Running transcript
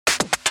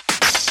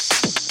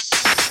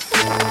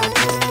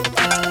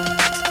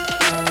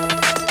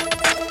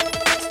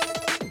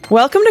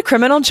Welcome to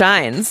Criminal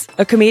Gines,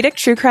 a comedic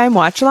true crime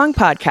watch-along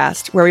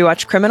podcast where we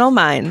watch Criminal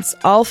Minds,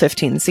 all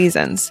 15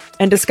 seasons,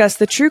 and discuss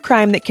the true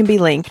crime that can be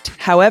linked,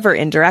 however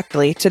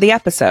indirectly, to the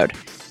episode.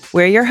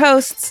 We're your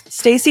hosts,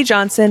 Stacey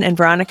Johnson and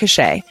Veronica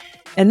Shea,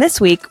 and this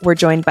week we're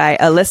joined by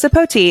Alyssa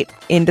Poteet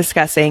in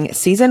discussing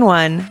Season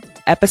 1,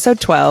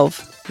 Episode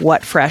 12,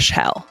 What Fresh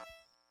Hell.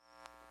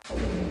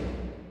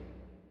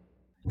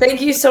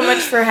 Thank you so much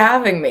for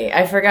having me.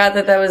 I forgot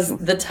that was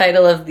the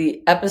title of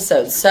the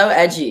episode. So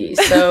edgy.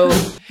 So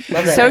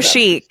so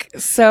chic.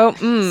 So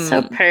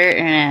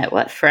pertinent.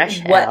 What fresh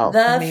hell. What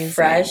the Amazing.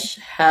 Fresh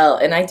hell.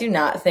 And I do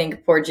not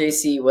think poor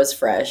Jaycee was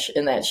fresh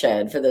in that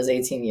shed for those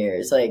 18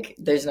 years. Like,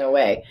 there's no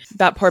way.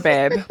 That poor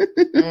babe.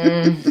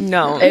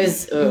 No. It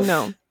was, oof.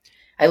 No.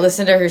 I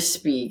listened to her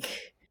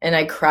speak and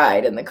I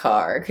cried in the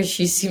car because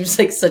she seems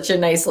like such a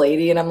nice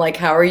lady. And I'm like,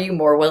 how are you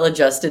more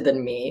well-adjusted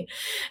than me?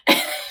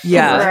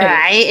 Yeah.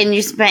 Right. And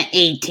you spent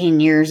 18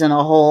 years in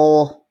a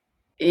hole.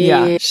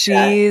 Yeah.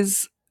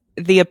 She's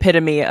the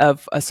epitome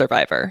of a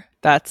survivor.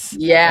 That's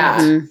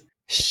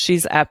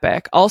she's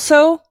epic.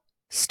 Also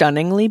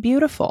stunningly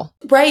beautiful.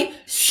 Right.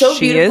 So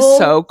she beautiful. She is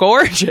so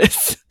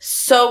gorgeous.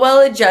 So well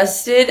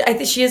adjusted. I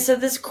think she has said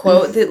this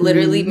quote that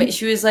literally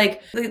she was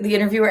like, the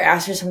interviewer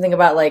asked her something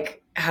about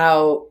like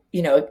how,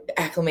 you know,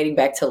 acclimating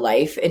back to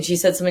life. And she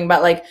said something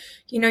about like,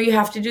 you know, you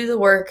have to do the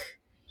work.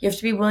 You have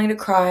to be willing to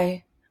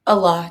cry a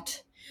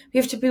lot.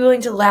 You have to be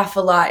willing to laugh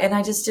a lot. And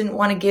I just didn't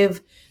want to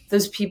give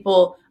those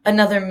people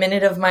another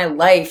minute of my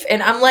life.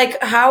 And I'm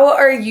like, how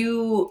are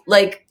you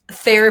like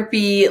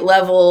therapy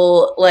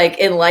level, like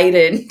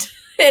enlightened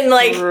and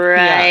like,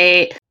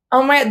 right.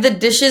 Oh my, the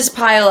dishes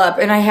pile up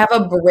and I have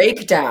a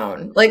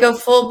breakdown, like a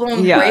full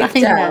blown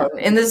breakdown.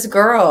 And this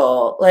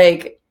girl,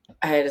 like,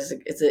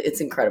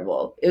 it's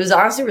incredible. It was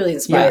honestly really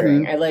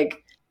inspiring. Yeah.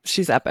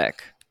 She's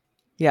epic.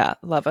 Yeah,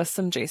 love us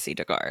some Jaycee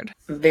Dugard.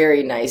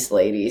 Very nice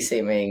lady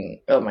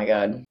seeming. Oh my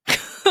God.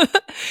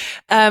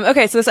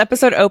 Okay, so this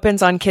episode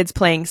opens on kids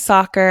playing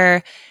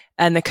soccer,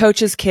 and the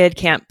coach's kid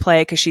can't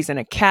play because she's in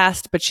a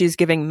cast, but she's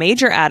giving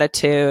major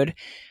attitude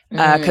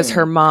because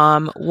her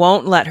mom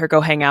won't let her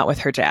go hang out with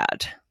her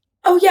dad.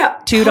 Oh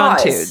yeah. Tood on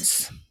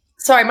Toods.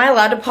 Sorry, am I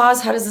allowed to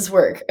pause? How does this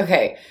work?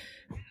 Okay.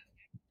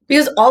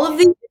 Because all of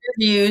these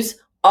interviews,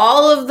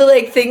 all of the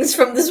like things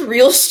from this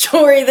real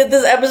story that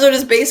this episode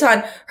is based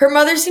on, her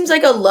mother seems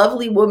like a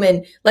lovely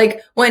woman.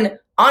 Like when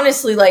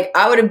honestly, like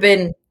I would have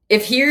been,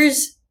 if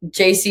here's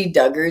Jaycee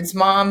Dugard's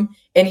mom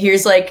and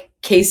here's like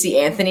Casey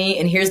Anthony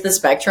and here's the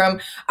spectrum,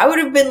 I would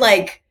have been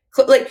like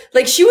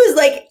she was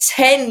like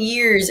 10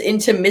 years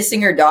into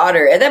missing her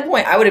daughter. At that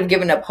point, I would have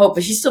given up hope,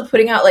 but she's still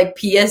putting out like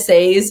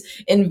PSAs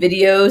and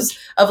videos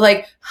of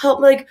like,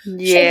 help, like,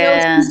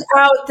 she's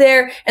out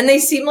there. And they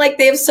seem like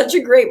they have such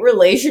a great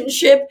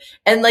relationship.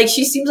 And like,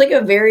 she seems like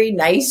a very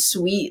nice,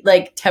 sweet,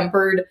 like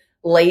tempered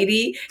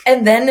lady.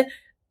 And then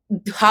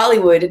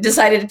Hollywood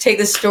decided to take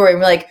this story and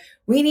we're like,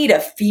 we need a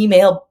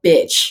female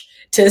bitch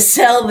to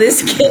sell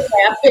this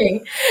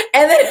kidnapping.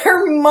 And then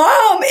her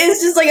mom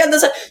is just like on the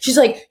side. She's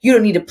like, you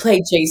don't need to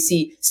play,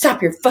 Jaycee.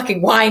 Stop your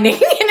fucking whining.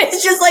 And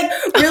it's just like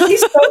really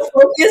so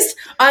focused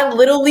on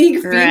Little League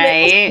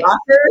female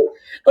soccer.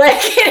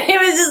 Like, and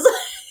it was just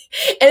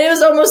like, and it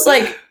was almost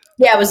like,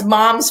 yeah, it was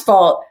mom's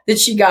fault that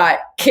she got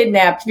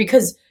kidnapped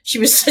because she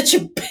was such a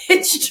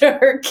bitch to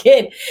her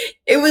kid.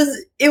 It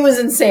was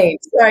insane.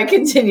 Sorry,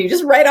 continue.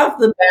 Just right off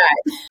the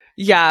bat.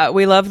 Yeah,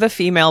 we love the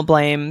female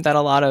blame that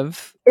a lot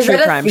of true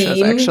crime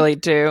shows actually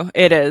do.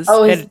 It is.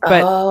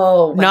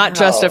 Wow. Not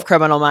just of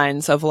Criminal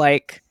Minds, of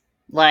like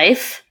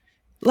life.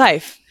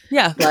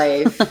 Yeah.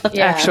 Life.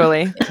 Yeah.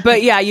 Actually.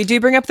 But yeah, you do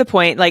bring up the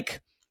point.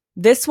 Like,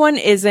 this one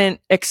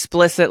isn't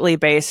explicitly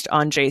based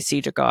on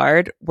Jaycee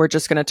Dugard. We're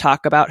just going to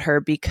talk about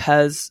her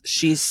because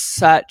she's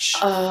such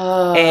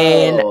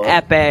an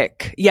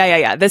epic.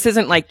 Yeah. This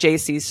isn't like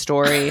Jaycee's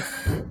story.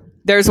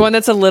 There's one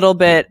that's a little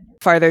bit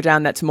farther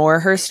down that's more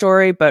her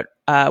story, but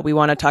we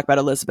want to talk about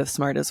Elizabeth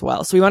Smart as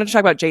well. So we wanted to talk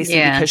about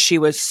Jaycee because she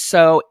was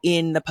so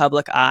in the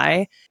public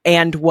eye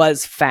and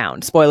was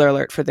found. Spoiler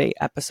alert for the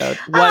episode.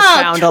 Was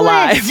found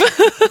alive.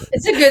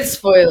 It's a good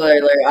spoiler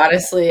alert.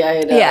 Honestly,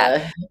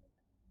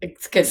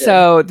 it's good.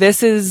 So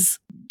this is,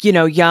 you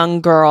know,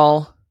 young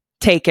girl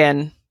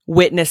taken,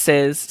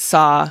 witnesses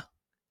saw,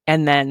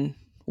 and then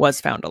was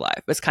found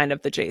alive. Was kind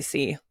of the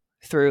Jaycee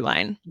through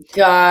line.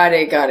 Got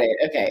it.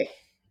 Okay.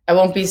 I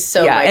won't be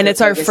so and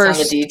it's our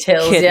first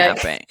details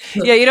kidnapping.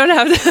 Yeah, you don't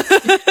have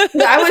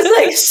to. I was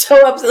like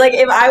so upset. Like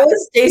if I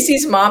was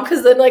Jaycee's mom,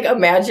 because then like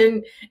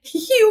imagine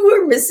you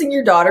were missing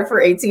your daughter for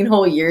 18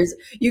 whole years.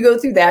 You go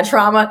through that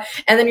trauma,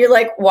 and then you're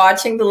like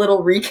watching the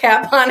little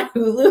recap on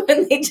Hulu,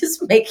 and they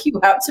just make you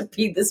out to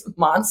be this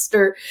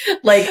monster,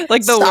 like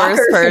the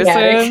worst person.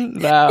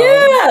 Fanatic. No.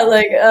 Yeah,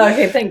 like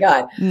okay, thank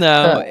God.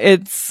 No,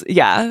 it's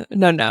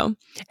no.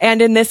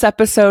 And in this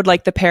episode,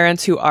 like the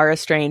parents who are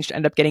estranged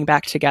end up getting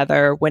back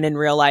together when when in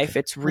real life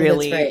it's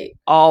really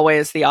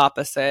always the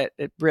opposite.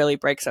 It really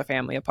breaks a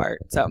family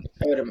apart. So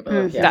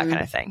that kind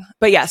of thing.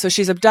 But yeah, so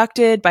she's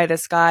abducted by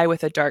this guy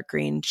with a dark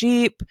green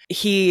Jeep.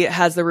 He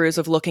has the ruse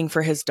of looking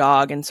for his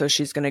dog, and so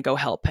she's going to go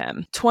help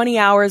him. 20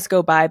 hours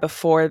go by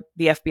before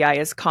the FBI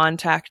is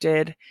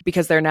contacted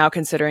because they're now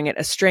considering it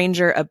a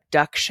stranger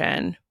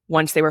abduction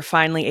once they were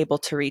finally able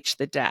to reach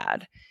the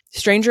dad.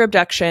 Stranger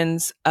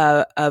abductions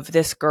of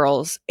this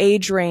girl's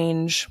age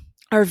range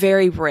are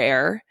very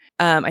rare.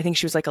 I think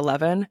she was like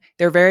 11.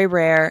 They're very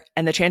rare,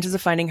 and the chances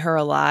of finding her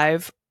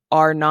alive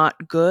are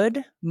not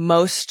good.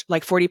 Most,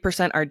 like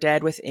 40%, are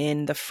dead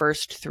within the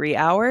first 3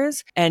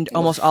 hours, and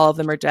almost all of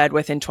them are dead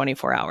within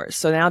 24 hours.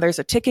 So now there's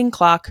a ticking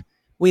clock.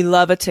 We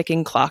love a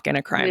ticking clock in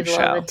a crime show.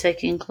 We love a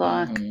ticking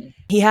clock.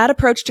 He had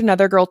approached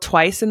another girl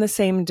twice in the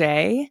same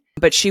day,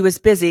 but she was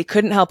busy,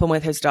 couldn't help him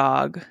with his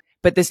dog.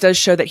 But this does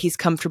show that he's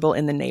comfortable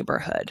in the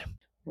neighborhood.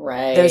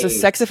 Right. There's a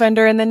sex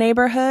offender in the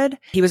neighborhood.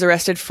 He was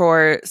arrested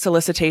for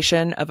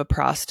solicitation of a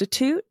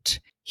prostitute.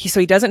 So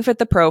he doesn't fit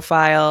the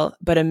profile,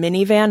 but a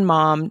minivan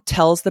mom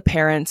tells the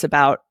parents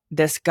about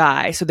this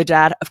guy. So the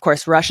dad, of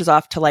course, rushes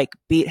off to like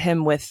beat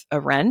him with a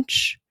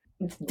wrench.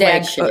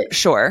 Dad shit.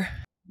 Sure.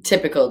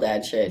 Typical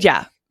dad shit.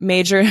 Yeah.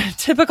 Major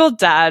typical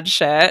dad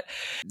shit.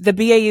 The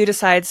BAU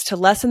decides to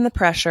lessen the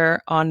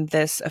pressure on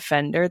this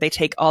offender. They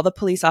take all the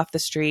police off the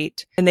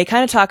street, and they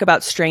kind of talk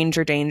about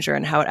stranger danger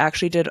and how it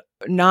actually did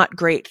not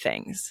great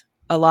things.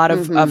 A lot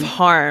of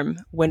harm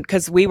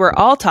because we were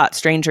all taught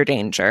stranger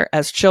danger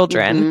as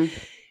children,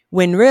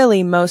 when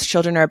really most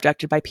children are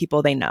abducted by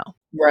people they know.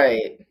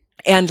 Right.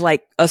 And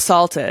like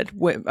assaulted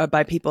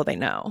by people they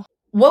know.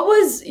 What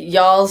was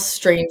y'all's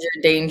stranger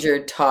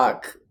danger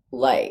talk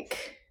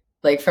like?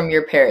 Like from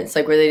your parents?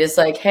 Like were they just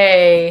like,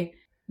 hey,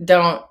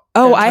 don't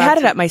I had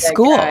it at my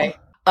school. Guy.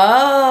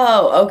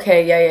 Oh,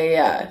 okay.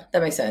 Yeah.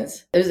 That makes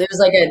sense. It was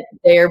like a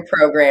DARE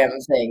program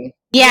thing.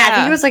 Yeah, I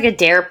think it was like a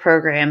DARE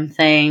program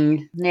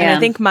thing. Yeah. And I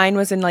think mine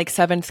was in like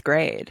 7th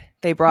grade.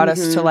 They brought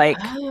us to like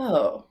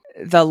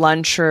the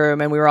lunchroom,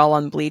 and we were all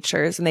on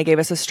bleachers, and they gave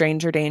us a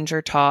stranger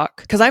danger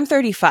talk. Because I'm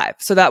 35,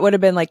 so that would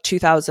have been like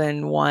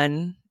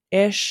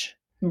 2001-ish.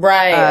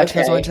 Right.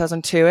 2001,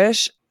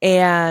 2002-ish.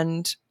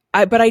 And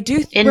I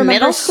do in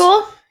middle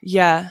school?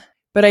 Yeah.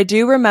 But I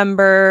do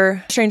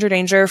remember stranger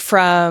danger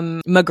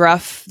from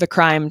McGruff, the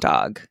crime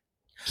dog.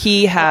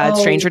 He had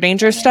stranger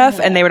danger stuff,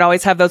 and they would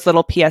always have those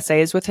little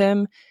PSAs with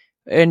him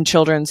in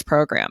children's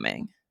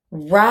programming.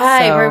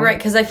 Right.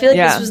 Because I feel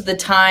like this was the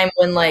time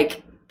when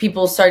like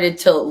people started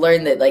to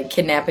learn that like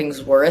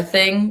kidnappings were a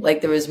thing.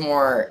 Like there was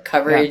more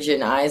coverage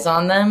and eyes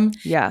on them.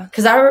 Yeah.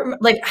 Because I'm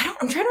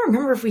trying to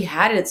remember if we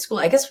had it at school.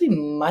 I guess we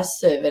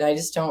must have, and I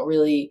just don't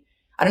really.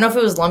 I don't know if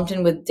it was lumped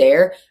in with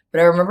DARE, but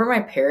I remember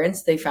my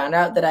parents, they found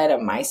out that I had a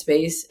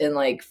MySpace in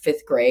like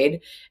 5th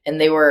grade,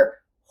 and they were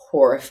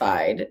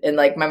horrified. And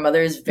like my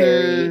mother is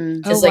very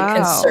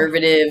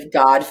conservative,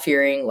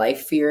 God-fearing,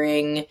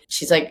 life-fearing.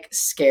 She's like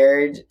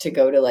scared to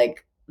go to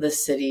like the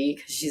city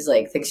because she's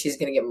like thinks she's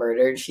gonna get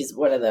murdered. She's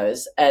one of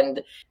those.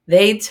 And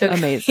they took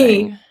me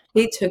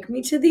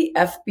to the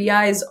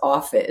FBI's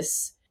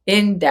office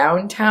in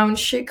downtown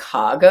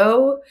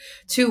Chicago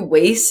to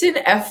waste an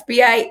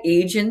FBI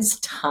agent's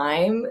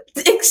time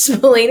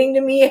explaining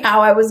to me how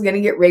I was going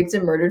to get raped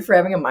and murdered for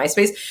having a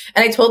MySpace.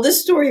 And I told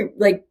this story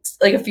like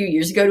a few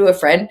years ago to a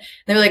friend. And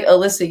they were like,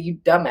 Alyssa, you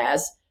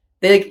dumbass.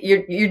 They like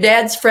your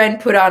dad's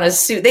friend put on a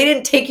suit. They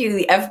didn't take you to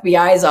the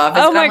FBI's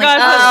office. Oh my God.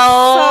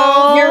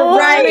 So you're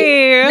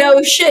funny. right.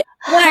 No shit.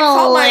 When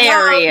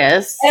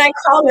Hilarious. I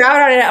called her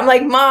out on it. I'm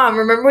like, Mom,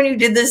 remember when you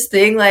did this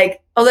thing?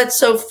 Like, oh, that's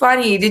so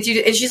funny. Did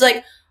you? And she's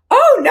like,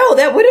 oh no,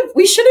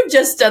 we should have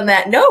just done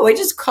that. No, I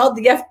just called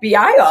the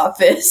FBI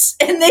office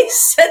and they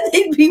said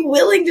they'd be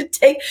willing to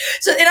take.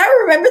 So, and I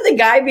remember the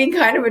guy being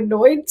kind of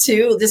annoyed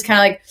too, just kind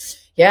of like,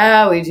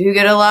 yeah, we do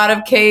get a lot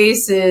of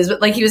cases,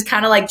 but like he was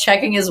kind of like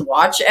checking his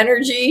watch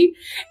energy,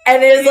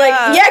 and it was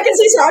like,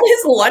 because he's on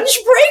his lunch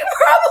break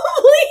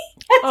probably.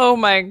 Oh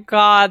my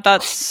God,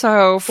 that's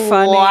so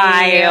funny.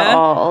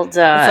 Wild. It's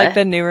like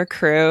the new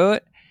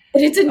recruit.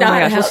 But it did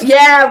not help.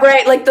 Yeah,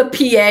 right. Like the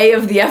PA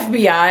of the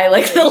FBI,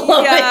 like the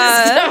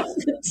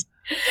lowest.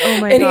 Oh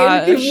my and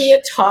gosh. he would give me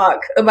a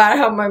talk about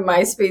how my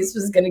MySpace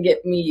was going to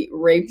get me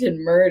raped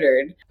and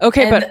murdered.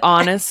 Okay, but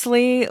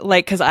honestly,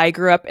 like, because I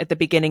grew up at the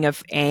beginning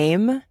of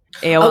AIM,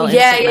 AOL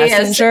Instant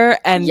Messenger,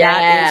 and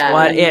that is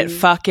what it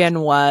fucking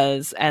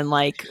was. And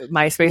like,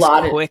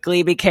 MySpace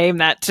quickly became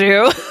that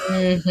too.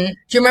 Mm-hmm. Do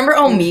you remember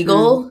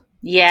Omegle?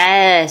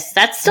 Yes,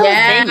 that's still a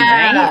thing,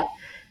 right?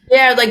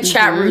 Yeah, like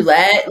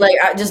ChatRoulette, like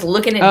just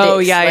looking at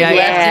dicks, left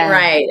and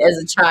right as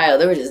a child.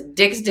 There were just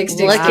dicks,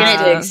 looking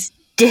at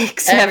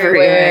dicks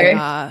everywhere.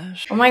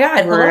 Oh my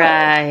God, hello.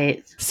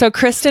 Right. So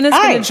Kristen is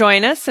going to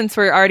join us since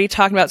we're already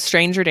talking about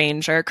stranger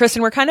danger.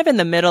 Kristen, we're kind of in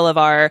the middle of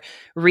our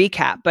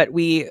recap, but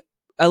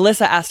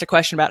Alyssa asked a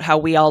question about how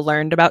we all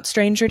learned about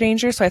stranger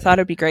danger, so I thought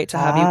it'd be great to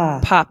have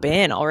you pop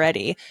in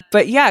already.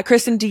 But yeah,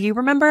 Kristen, do you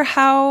remember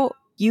how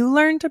you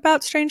learned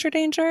about stranger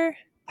danger?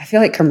 I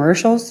feel like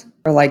commercials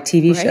or like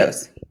TV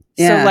shows.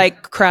 Yeah. So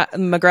like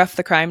McGruff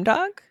the crime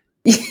dog?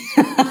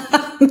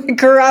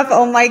 McGruff.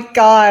 Oh my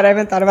God. I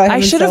haven't thought about him I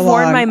in should so have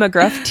worn long. my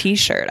McGruff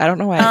t-shirt. I don't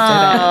know why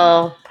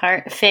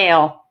I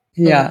Fail.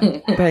 Yeah.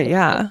 didn't. But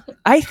yeah.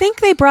 I think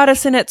they brought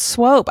us in at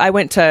Swope. I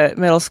went to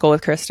middle school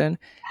with Kristen.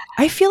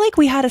 I feel like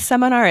we had a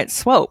seminar at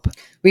Swope.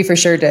 We for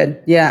sure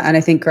did. Yeah. And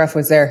I think Gruff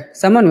was there.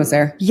 Someone was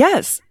there.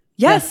 Yes.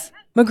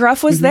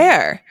 McGruff was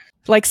there.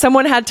 Like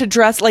someone had to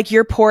dress like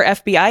your poor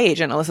FBI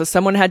agent, Alyssa.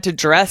 Someone had to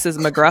dress as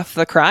McGruff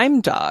the crime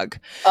dog.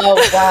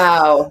 Oh,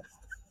 wow.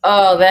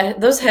 Oh,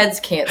 those heads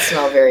can't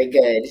smell very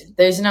good.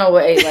 There's no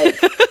way,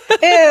 like,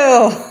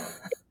 Ew.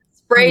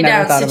 spray Never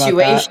down thought about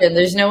situation.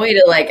 There's no way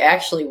to like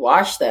actually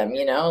wash them,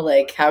 you know?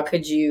 Like, how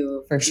could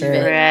you For sure.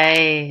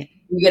 Right.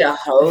 You get a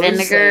hose?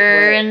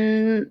 Vinegar like,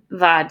 and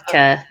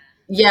vodka.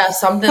 yeah,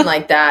 something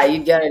like that.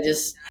 You gotta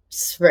just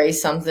spray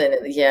something.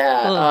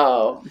 Yeah.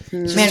 Oh,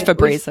 Just man,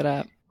 Febreze it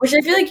up. which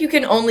I feel like you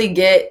can only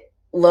get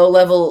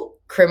low-level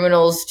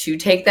criminals to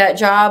take that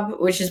job,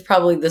 which is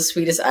probably the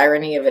sweetest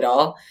irony of it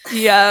all.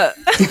 Yeah.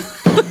 Like,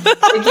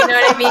 you know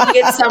what I mean? You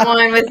get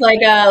someone with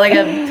like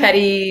a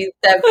petty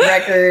theft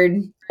record.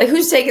 Like,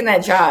 who's taking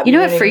that job? You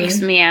know what I freaks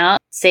mean? me out?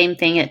 Same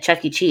thing at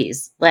Chuck E.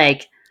 Cheese.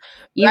 Like,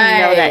 you know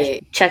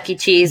Right. that Chuck E.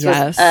 Cheese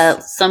was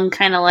some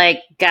kind of like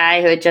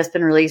guy who had just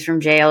been released from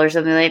jail or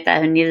something like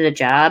that who needed a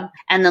job.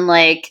 And then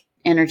like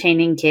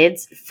entertaining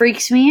kids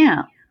freaks me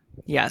out.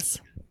 Yes.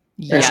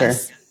 For sure.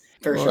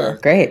 For sure.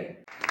 Great.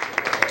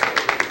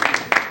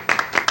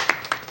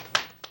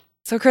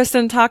 So,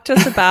 Kristen, talk to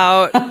us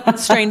about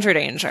Stranger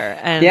Danger.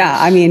 And Yeah,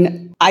 I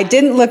mean, I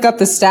didn't look up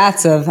the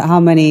stats of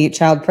how many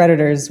child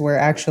predators were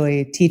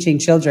actually teaching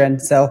children,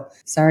 so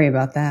sorry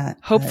about that.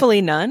 hopefully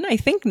none. I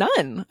think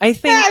none. I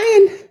think, Yeah, I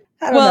mean,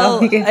 I don't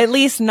know. You can- at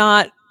least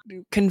not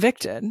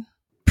convicted.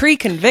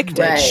 Pre-convicted,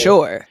 Right.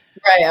 sure.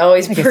 Right.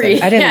 Always like I pre.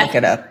 said, I didn't look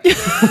it up.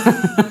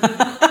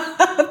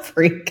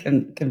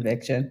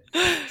 Pre-conviction.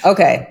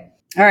 Okay.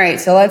 All right.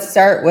 So let's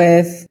start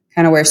with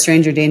kind of where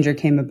Stranger Danger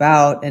came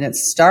about. And it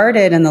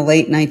started in the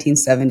late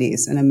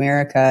 1970s in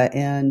America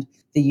and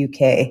the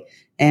UK.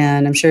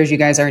 And I'm sure as you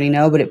guys already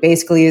know, but it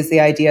basically is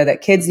the idea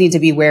that kids need to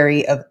be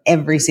wary of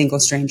every single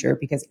stranger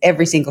because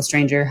every single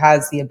stranger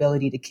has the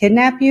ability to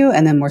kidnap you.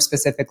 And then more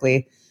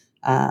specifically,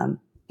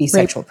 be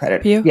sexual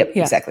predator. you? Yep,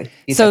 Yeah. exactly.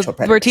 Be So sexual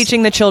predators. we're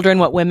teaching the children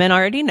what women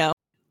already know,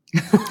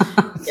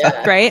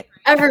 Yeah. right?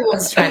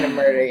 Everyone's trying to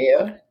murder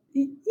you.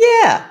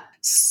 Yeah.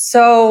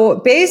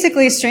 So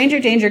basically, Stranger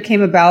Danger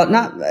came about.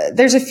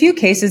 There's a few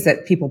cases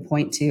that people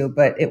point to,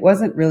 but it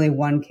wasn't really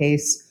one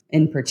case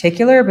in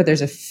particular. But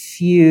there's a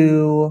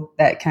few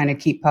that kind of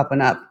keep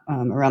popping up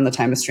around the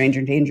time of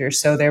Stranger Danger.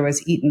 So there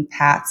was Eaton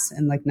Patz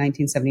in like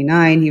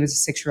 1979. He was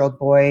a 6-year-old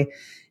boy,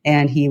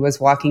 and he was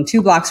walking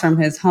 2 blocks from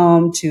his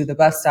home to the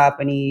bus stop,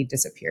 and he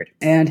disappeared.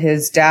 And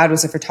his dad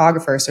was a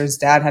photographer, so his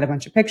dad had a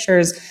bunch of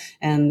pictures,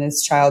 and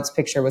this child's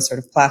picture was sort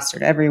of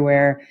plastered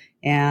everywhere.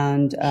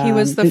 And He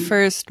was the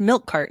first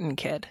milk carton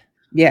kid.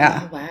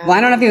 yeah. Oh, wow. Well,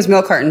 I don't know if he was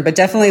milk carton, but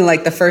definitely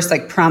like the first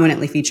like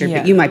prominently featured.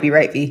 Yeah. But you might be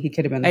right, V. He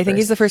could have been. I think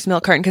he's the first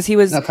milk carton because he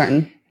was milk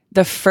carton.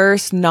 the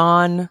first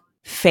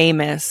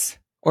non-famous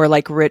or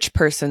like rich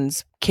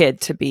person's kid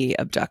to be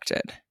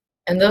abducted.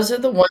 And those are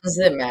the ones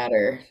that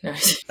matter.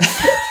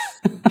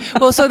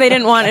 Well, so they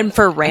didn't want him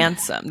for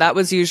ransom. That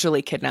was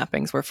usually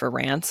kidnappings were for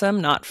ransom,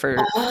 not for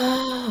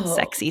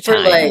sexy for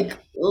time. like,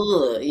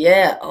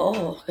 yeah.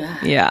 Oh,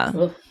 God. Yeah.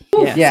 Ugh.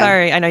 Yeah.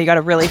 Sorry, I know you got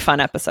a really fun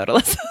episode,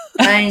 Alyssa.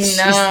 I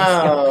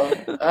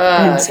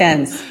know.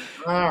 Intense.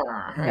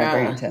 Yeah.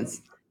 Very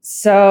intense.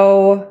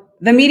 So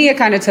the media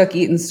kind of took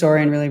Eaton's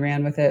story and really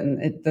ran with it.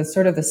 And the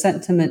sort of the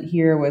sentiment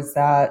here was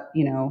that,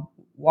 you know,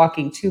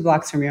 walking 2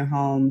 blocks from your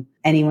home,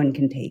 anyone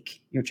can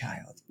take your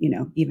child, you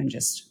know, even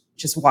just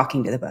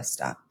walking to the bus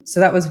stop.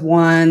 So that was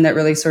one that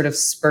really sort of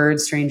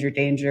spurred Stranger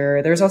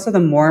Danger. There's also the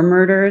Moore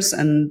murders,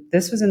 and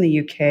this was in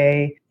the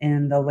UK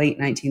in the late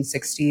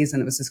 1960s,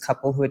 and it was this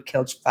couple who had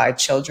killed 5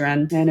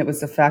 children. And it was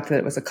the fact that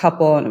it was a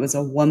couple and it was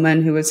a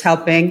woman who was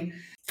helping.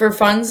 For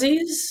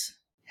funsies?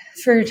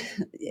 For,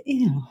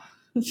 you know,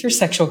 for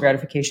sexual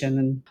gratification.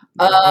 And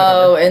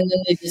Oh, whatever. and then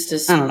they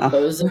just don't know.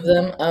 dispose of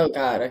them? Oh,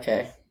 God,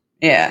 okay.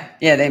 Yeah,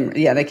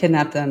 they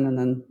kidnapped them and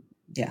then,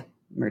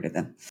 murdered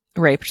them.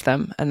 Raped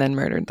them and then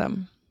murdered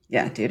them.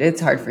 Yeah, dude, it's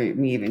hard for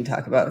me even to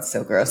talk about. It's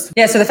so gross.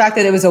 Yeah, so the fact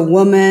that it was a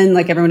woman,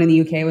 like everyone in the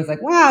UK was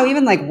like, wow,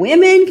 even like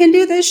women can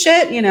do this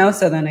shit, you know?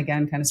 So then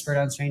again, kind of spurred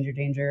on Stranger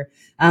Danger.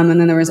 And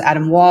then there was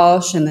Adam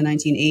Walsh in the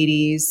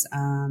 1980s,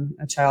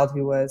 a child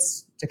who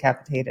was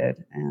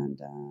decapitated. And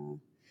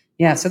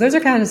so those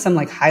are kind of some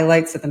like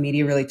highlights that the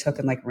media really took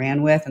and like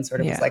ran with and sort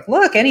of was like,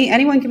 look,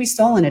 anyone can be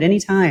stolen at any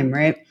time,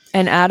 right?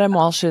 And Adam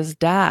Walsh's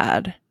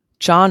dad,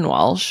 John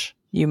Walsh,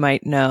 you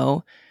might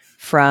know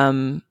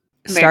from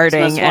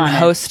starting and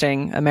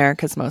hosting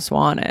America's Most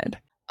Wanted.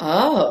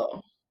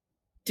 Oh.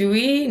 Do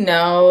we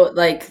know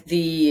like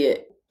the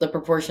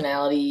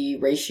proportionality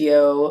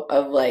ratio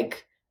of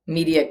like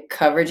media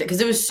coverage?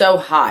 Because it was so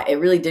hot. It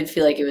really did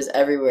feel like it was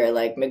everywhere,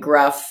 like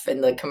McGruff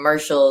and the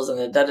commercials and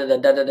the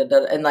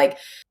da-da-da-da-da-da. And like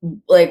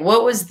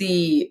what was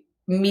the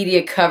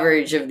media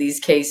coverage of these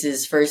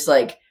cases first?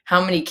 Like,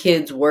 how many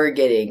kids were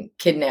getting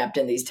kidnapped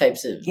in these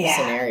types of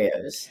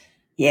scenarios.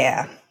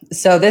 Yeah.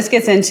 So this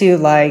gets into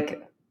like,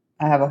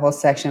 I have a whole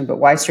section, but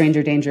why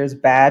stranger danger is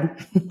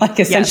bad. Like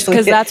essentially,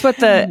 because that's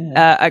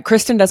what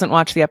Kristen doesn't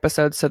watch the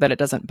episode so that it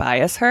doesn't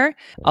bias her.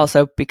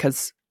 Also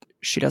because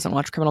she doesn't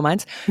watch Criminal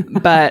Minds,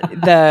 but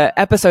the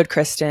episode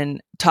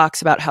Kristen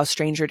talks about how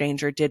stranger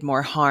danger did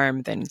more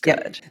harm than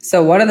good. Yep.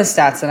 So one of the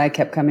stats that I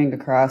kept coming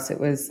across, it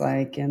was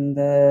like in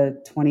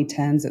the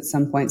 2010s at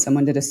some point,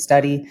 someone did a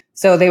study.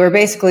 So they were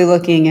basically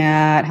looking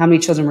at how many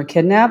children were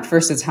kidnapped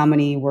versus how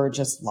many were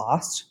just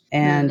lost.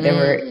 And there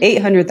were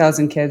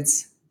 800,000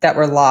 kids that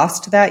were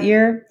lost that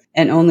year,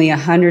 and only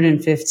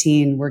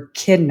 115 were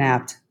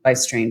kidnapped by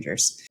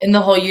strangers. In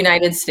the whole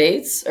United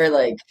States, or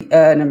like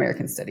an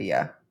American study,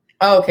 yeah.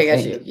 Oh, okay,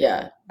 got you.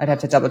 Yeah. I'd have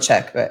to double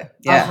check, but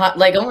yeah.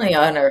 Like only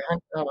 100.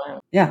 Oh, wow.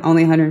 Yeah,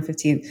 only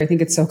 115. I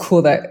think it's so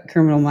cool that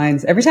Criminal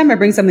Minds, every time I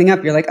bring something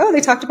up, you're like, oh, they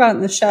talked about it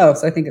in the show.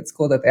 So I think it's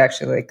cool that they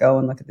actually like go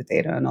and look at the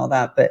data and all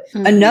that. But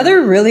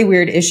another really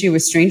weird issue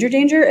with stranger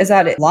danger is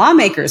that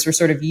lawmakers were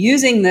sort of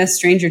using this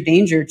stranger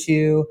danger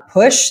to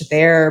push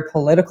their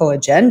political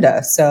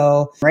agenda.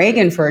 So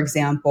Reagan, for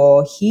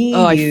example,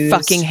 I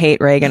fucking hate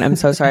Reagan. I'm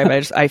so sorry,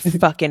 but I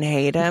fucking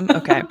hate him.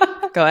 Okay,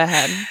 go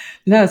ahead.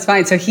 No, it's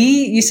fine. So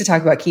he used to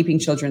talk about keeping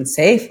children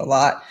safe a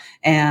lot.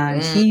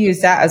 And he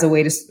used that as a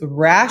way to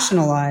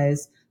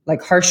rationalize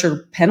like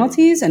harsher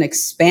penalties and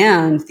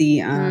expand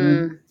the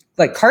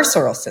like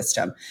carceral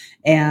system.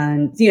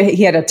 And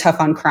he had a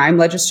tough on crime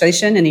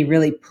legislation, and he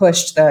really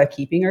pushed the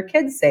keeping our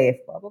kids safe,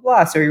 blah, blah,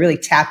 blah. So he really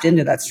tapped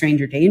into that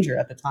stranger danger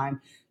at the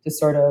time to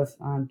sort of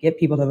get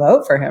people to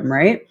vote for him,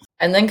 right?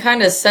 And then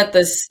kind of set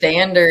the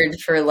standard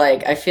for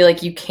like, I feel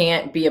like you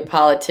can't be a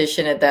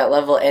politician at that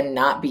level and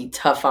not be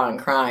tough on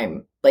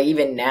crime. Like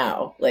even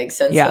now, like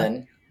since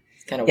then,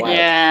 it's kind of wild.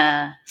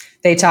 Yeah.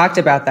 They talked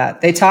about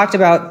that. They talked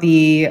about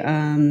the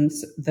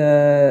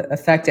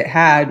effect it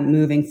had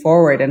moving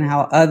forward and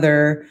how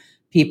other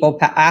people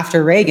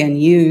after Reagan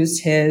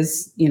used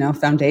his,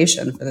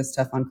 foundation for this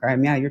stuff on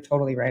crime. Yeah, you're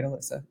totally right,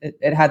 Alyssa.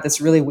 It had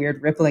this really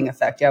weird rippling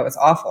effect. Yeah, it was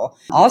awful.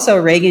 Also,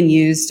 Reagan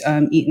used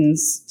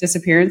Eaton's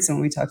disappearance, and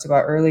we talked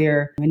about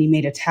earlier, when he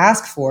made a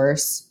task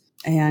force.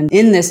 And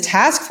in this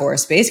task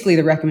force, basically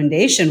the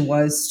recommendation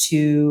was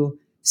to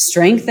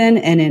strengthen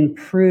and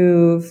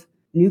improve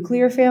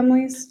nuclear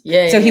families.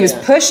 So he was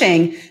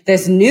pushing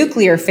this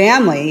nuclear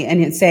family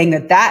and saying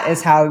that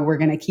is how we're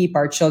going to keep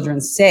our children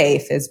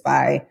safe, is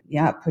by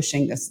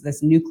pushing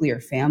this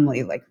nuclear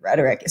family like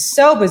rhetoric. It's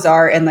so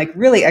bizarre and like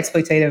really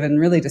exploitative and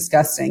really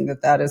disgusting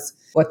that is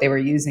what they were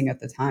using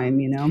at the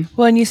time,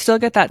 Well, and you still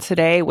get that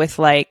today with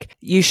like,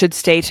 you should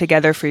stay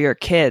together for your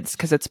kids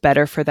because it's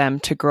better for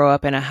them to grow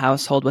up in a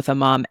household with a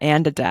mom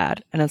and a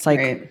dad. And it's like,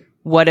 right.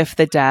 What if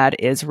the dad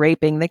is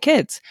raping the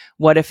kids?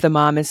 What if the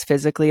mom is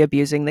physically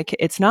abusing the kids?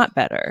 It's not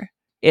better.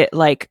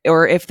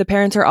 Or if the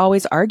parents are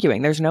always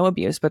arguing, there's no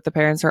abuse, but the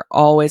parents are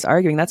always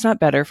arguing. That's not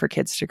better for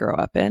kids to grow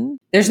up in.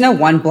 There's no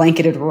one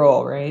blanketed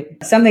rule, right?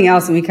 Something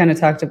else, and we kind of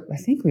talked, I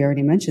think we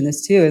already mentioned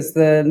this too, is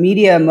the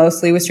media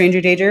mostly with stranger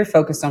danger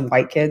focused on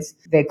white kids.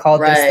 They called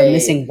this the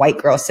missing white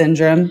girl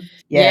syndrome.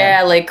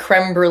 Yeah, like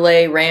Creme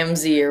Brulee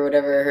Ramsey or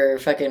whatever her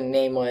fucking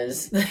name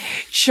was.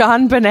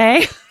 Sean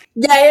Benet.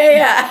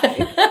 Yeah.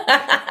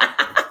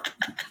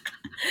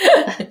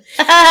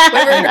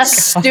 Whatever her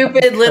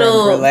stupid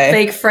little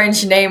fake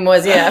French name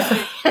was,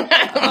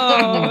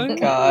 Oh,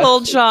 God. Little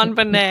Jean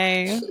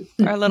Benet,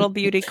 our little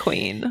beauty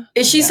queen.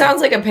 She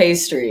sounds like a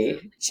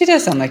pastry. She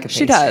does sound like a pastry.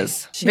 She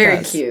does.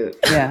 Very cute.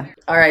 Yeah.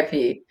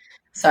 R.I.P.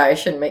 Sorry, I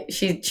shouldn't make.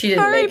 She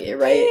didn't make it,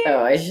 right?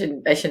 Oh, I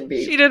shouldn't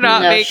be. She did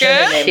not make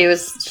it.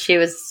 She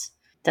was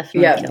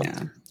definitely killed.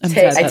 Yeah.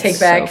 I take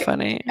back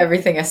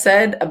everything I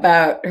said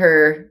about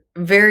her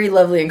very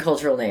lovely and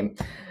cultural name.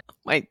 Oh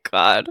my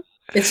God.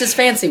 It's just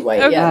fancy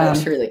white. Okay. Yeah,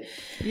 truly.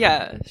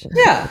 Yeah.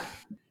 Yeah.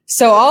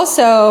 So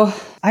also,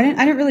 I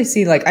didn't really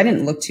see, I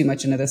didn't look too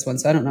much into this one,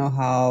 so I don't know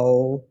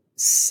how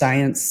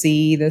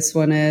science-y this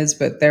one is,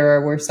 but there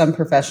were some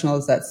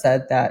professionals that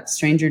said that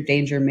stranger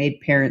danger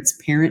made parents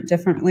parent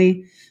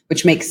differently,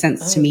 which makes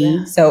sense to me.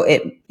 Yeah. So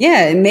it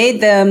made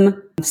them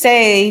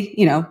say,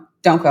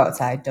 don't go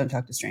outside, don't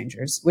talk to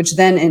strangers, which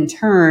then in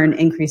turn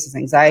increases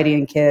anxiety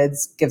in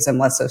kids, gives them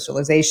less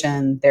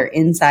socialization. They're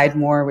inside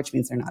more, which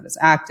means they're not as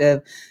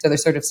active. So they're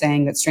sort of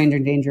saying that stranger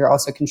danger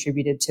also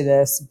contributed to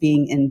this,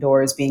 being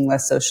indoors, being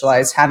less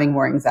socialized, having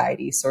more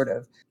anxiety, sort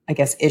of, I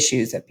guess,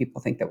 issues that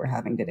people think that we're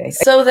having today.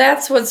 So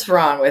that's what's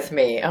wrong with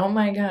me. Oh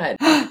my God.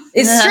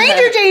 It's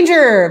stranger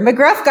danger.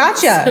 McGruff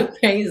gotcha. So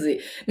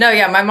crazy. No,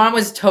 yeah, my mom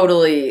was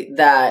totally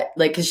that,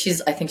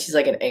 cause I think she's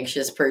like an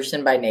anxious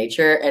person by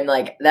nature. And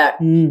that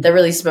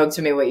really spoke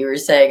to me, what you were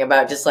saying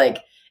about just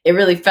it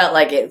really felt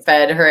like it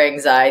fed her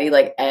anxiety.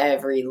 Like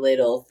every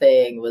little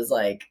thing was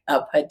like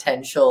a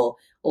potential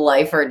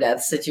life or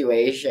death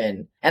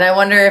situation. And I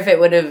wonder if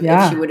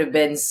if she would have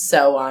been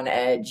so on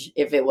edge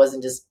if it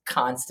wasn't just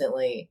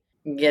constantly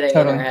getting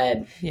in her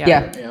head.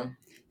 Yeah.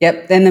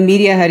 Yep. And the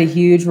media had a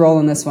huge role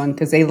in this one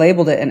because they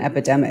labeled it an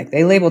epidemic.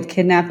 They labeled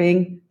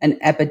kidnapping an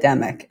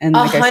epidemic. And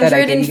like I said,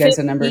 I gave you guys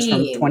the numbers from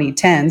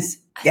 2010s.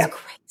 Yep.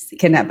 Crazy.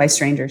 Kidnapped by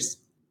strangers.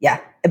 Yeah.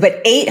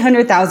 But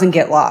 800,000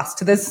 get lost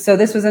to this. So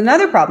this was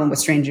another problem with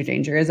stranger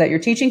danger is that you're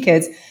teaching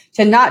kids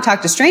to not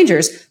talk to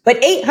strangers,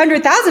 but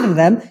 800,000 of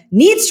them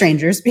need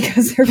strangers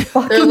because they're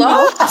fucking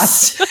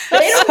lost.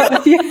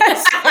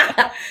 Yes,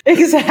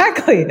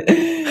 exactly.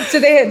 So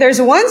there's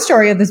one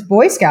story of this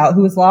Boy Scout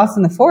who was lost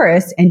in the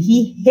forest and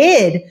he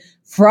hid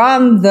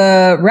from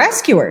the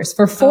rescuers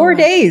for 4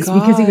 days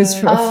because he was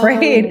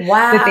afraid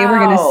that they were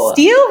going to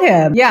steal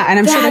him. Yeah. And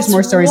I'm sure there's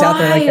more stories out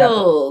there like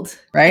that.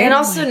 Right. And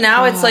also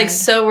now it's like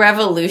so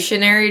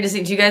revolutionary to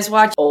see. Do you guys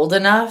watch Old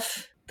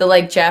Enough? The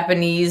like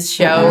Japanese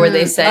show where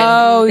they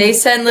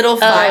send little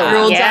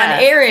 5-year-olds on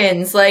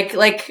errands like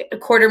a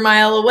quarter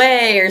mile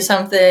away or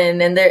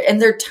something. And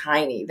they're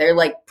tiny. They're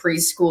like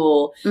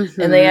preschool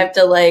and they have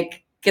to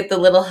like get the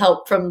little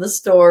help from the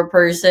store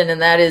person. And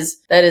that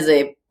is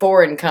a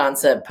foreign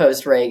concept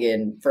post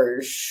Reagan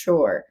for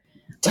sure.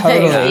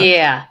 Totally.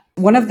 Yeah.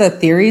 One of the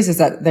theories is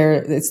that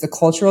it's the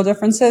cultural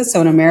differences.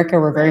 So in America,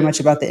 we're very much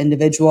about the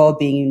individual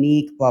being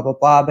unique, blah, blah,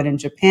 blah. But in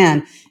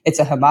Japan, it's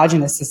a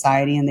homogenous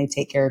society and they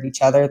take care of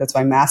each other. That's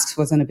why masks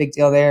wasn't a big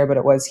deal there, but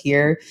it was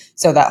here.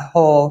 So that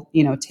whole,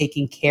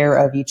 taking care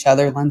of each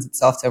other lends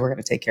itself to we're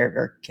going to take care of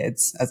our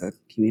kids as a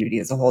community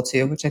as a whole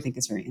too, which I think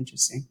is very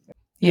interesting.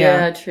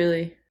 Yeah,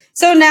 truly.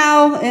 So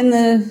now in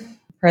the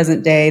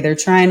present day, they're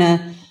trying to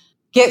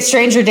get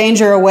stranger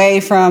danger away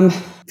from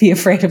be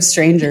afraid of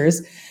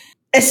strangers.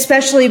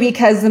 Especially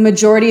because the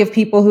majority of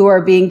people who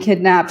are being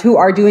kidnapped, who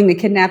are doing the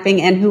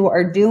kidnapping and who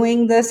are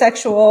doing the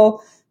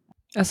sexual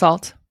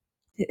assault.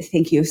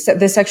 Thank you. So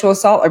the sexual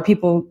assault are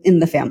people in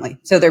the family.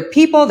 So they're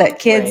people that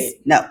kids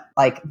know,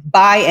 like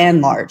by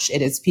and large,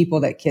 it is people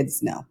that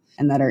kids know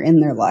and that are in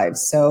their lives.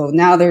 So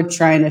now they're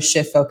trying to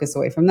shift focus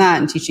away from that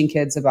and teaching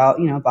kids about,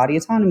 body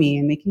autonomy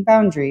and making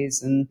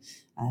boundaries and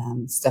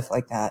stuff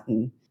like that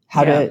and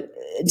how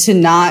to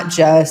not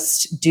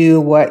just do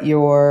what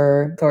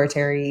your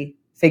authoritarian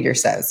figure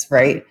says,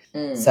 right?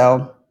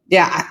 So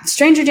yeah,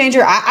 stranger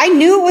danger. I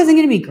knew it wasn't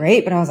going to be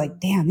great, but I was like,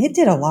 damn, it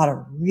did a lot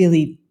of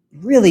really,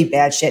 really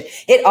bad shit.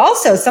 It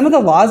also, some of the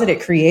laws that it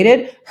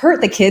created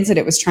hurt the kids that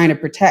it was trying to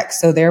protect.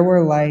 So there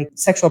were like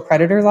sexual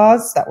predator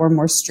laws that were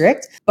more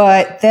strict,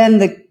 but then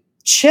the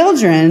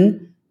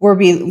children were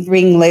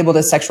being labeled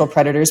as sexual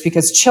predators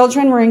because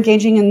children were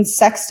engaging in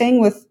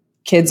sexting with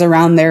kids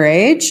around their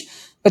age,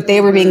 but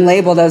they were being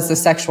labeled as the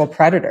sexual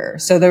predator.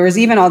 So there was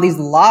even all these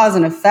laws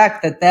in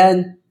effect that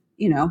then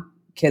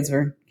kids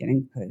were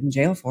getting put in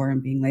jail for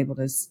and being labeled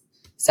as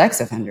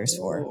sex offenders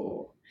for.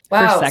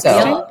 Wow. For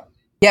sexting?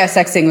 Yeah,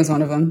 sexting was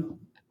one of them.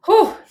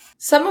 Whew.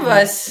 Some of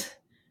us,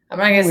 I'm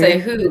not going to say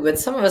who, but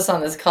some of us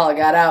on this call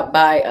got out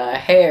by a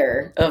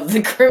hair of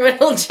the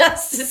criminal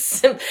justice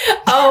system.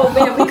 Oh,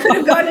 man, we could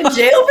have gone to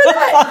jail for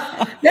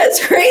that?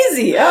 That's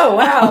crazy. Oh,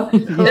 wow.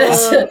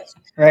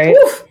 Right?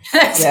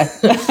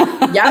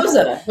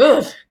 Yowza.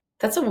 Oof.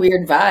 That's a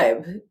weird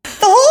vibe.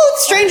 The whole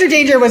stranger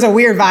danger was a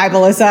weird vibe,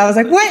 Alyssa. I was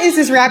like, what is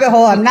this rabbit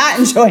hole? I'm not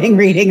enjoying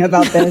reading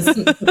about this.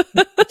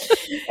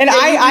 And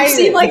I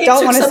seem like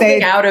don't want to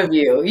say out of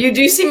you. You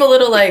do seem a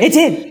little like it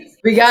did.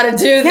 We got to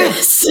do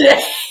this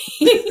today.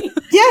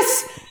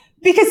 Yes,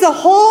 because the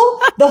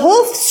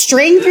whole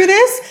string through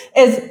this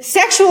is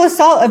sexual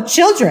assault of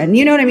children.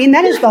 You know what I mean?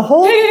 That is the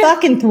whole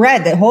fucking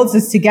thread that holds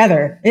this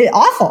together. It's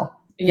awful.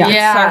 Yeah,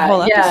 it's our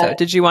whole episode.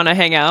 Did you want to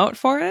hang out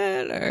for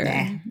it? Or?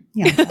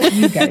 Yeah,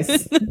 you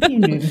guys, you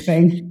knew the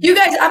thing. You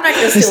guys, I'm not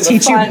going to just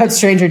teach you about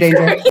stranger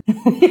danger.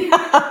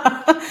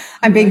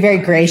 I'm being very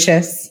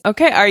gracious.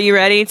 Okay, are you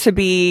ready to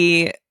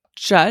be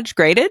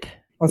graded?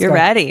 You're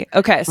ready.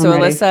 Okay, so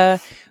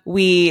Alyssa,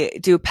 we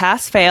do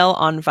pass-fail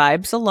on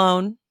vibes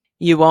alone.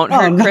 You won't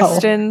hurt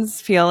Kristen's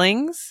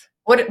feelings.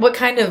 What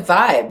kind of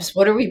vibes?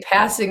 What are we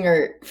passing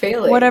or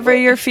failing? Whatever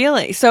you're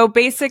feeling. So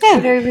basically,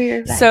 whatever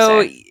your vibes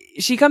are.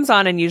 She comes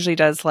on and usually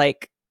does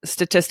like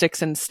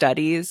statistics and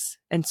studies.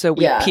 And so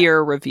we peer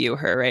review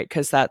her, right?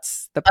 Because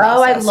that's the process.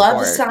 Oh, I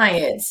love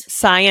science.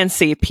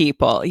 Sciencey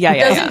people. Yeah.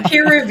 Doesn't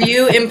peer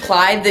review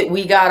imply that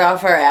we got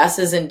off our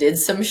asses and did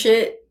some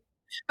shit?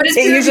 But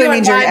it usually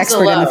means you're an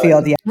expert in the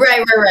field. Yeah.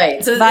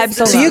 Right.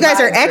 So you guys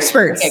are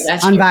experts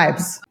on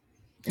vibes.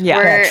 Yeah.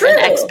 We're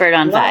an expert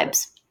on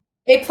vibes.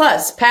 A+,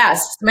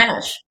 pass,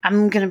 smash.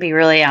 I'm going to be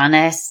really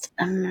honest.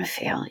 I'm going to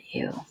fail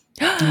you.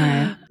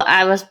 Right.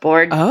 I was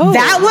bored. Oh.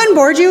 That one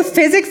bored you?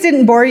 Physics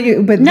didn't bore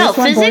you, but no, this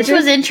one physics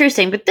was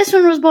interesting, but this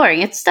one was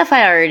boring. It's stuff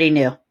I already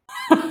knew.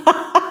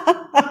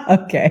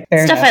 Okay.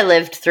 Stuff I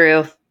lived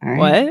through. Right.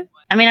 What?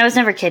 I mean, I was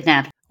never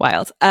kidnapped.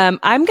 Wild. I'm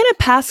going to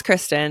pass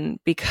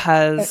Kristen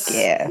because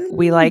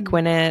we like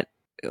when it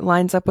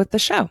lines up with the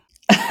show.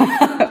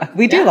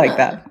 We do like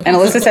that. And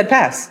Alyssa said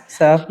pass.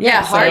 So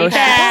hard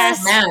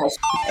pass. Smash.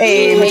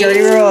 Hey,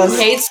 majority rules.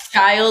 Hates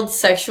child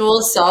sexual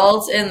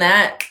assault, and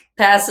that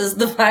passes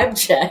the vibe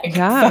check.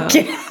 Yeah.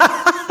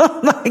 Oh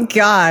my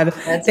God.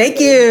 Thank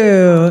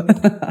you.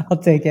 I'll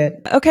take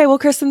it. Okay. Well,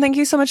 Kristen, thank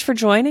you so much for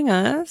joining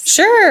us.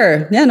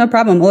 Sure. Yeah, no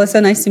problem.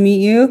 Alyssa, nice to meet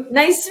you.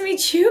 Nice to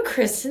meet you,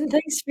 Kristen.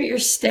 Thanks for your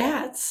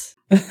stats.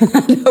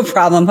 No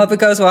problem. Hope it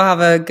goes well.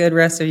 Have a good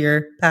rest of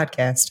your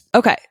podcast.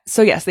 Okay.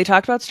 So yes, they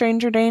talked about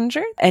stranger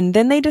danger, and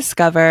then they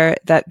discover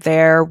that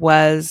there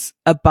was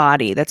a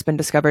body that's been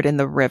discovered in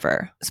the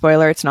river.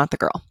 Spoiler, it's not the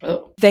girl.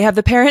 Oh. They have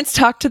the parents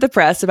talk to the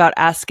press about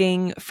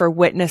asking for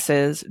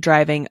witnesses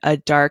driving a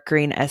dark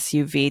green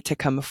SUV to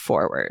come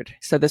forward.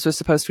 So this was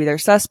supposed to be their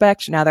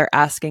suspect. Now they're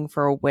asking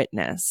for a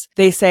witness.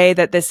 They say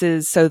that this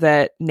is so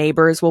that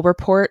neighbors will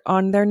report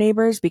on their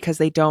neighbors because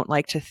they don't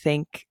like to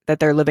think that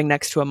they're living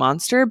next to a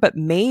monster. But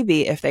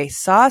maybe if they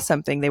saw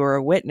something, they were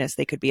a witness,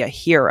 they could be a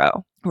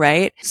hero,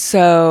 right?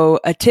 So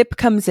a tip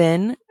comes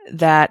in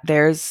that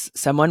there's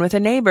someone with a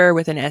neighbor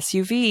with an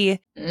SUV.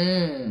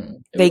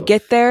 They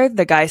get there.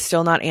 The guy's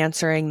still not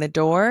answering the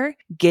door.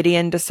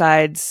 Gideon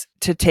decides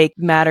to take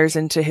matters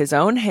into his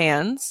own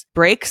hands,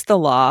 breaks the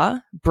law,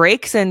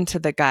 breaks into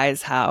the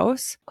guy's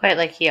house. Quite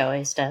like he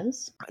always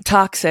does.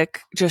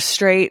 Toxic, just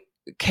straight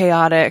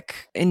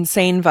chaotic,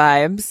 insane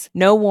vibes.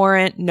 No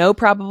warrant, no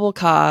probable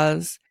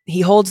cause.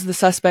 He holds the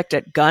suspect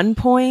at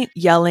gunpoint,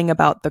 yelling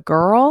about the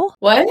girl.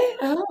 What?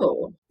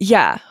 Oh.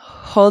 Yeah.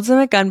 Holds him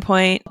at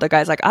gunpoint. The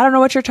guy's like, I don't know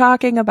what you're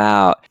talking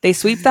about. They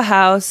sweep the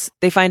house.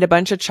 They find a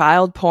bunch of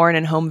child porn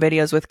and home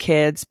videos with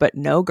kids, but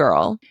no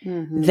girl.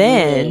 Mm-hmm.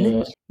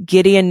 Then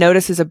Gideon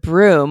notices a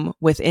broom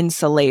with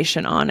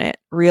insulation on it,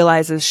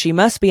 realizes she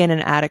must be in an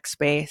attic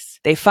space.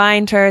 They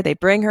find her, they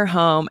bring her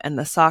home, and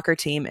the soccer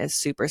team is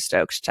super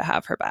stoked to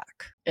have her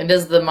back. And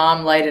does the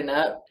mom lighten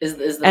up? Is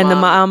the and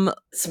mom,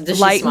 the mom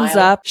lightens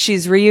up.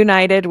 She's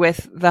reunited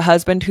with the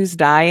husband who's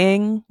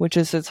dying, which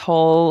is his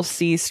whole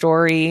C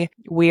story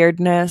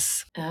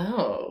weirdness.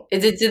 Oh,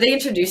 did they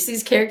introduce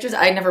these characters?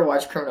 I never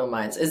watched Criminal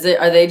Minds.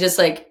 Are they just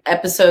like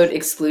episode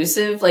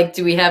exclusive? Like,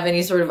 do we have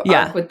any sort of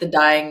arc with the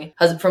dying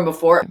husband from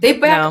before? They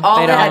back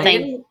all that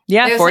in.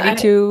 Yeah,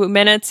 42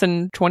 minutes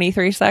and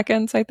 23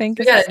 seconds, I think.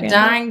 We got a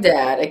dying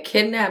dad, a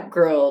kidnapped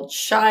girl,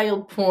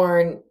 child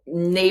porn,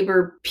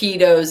 neighbor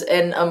pedos,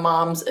 and a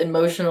mom's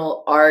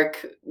emotional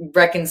arc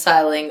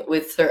reconciling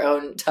with her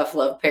own tough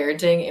love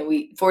parenting.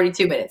 And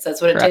 42 minutes.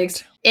 That's what it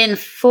takes. In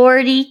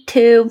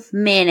 42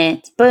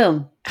 minutes.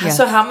 Boom. Yes.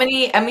 So how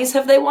many Emmys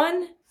have they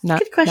won?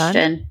 Good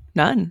question.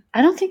 None.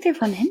 I don't think they've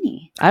won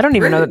any. I don't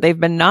even know that they've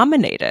been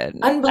nominated.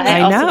 Unbelievable. I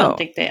also don't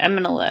think I'm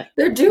going to look.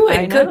 They're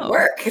doing good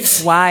work.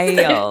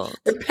 Wild.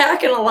 They're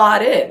packing a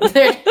lot in.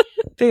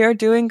 They are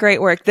doing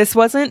great work. This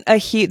wasn't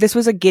this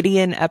was a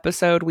Gideon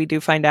episode. We do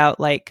find out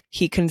like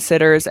he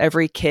considers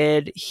every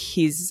kid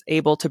he's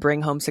able to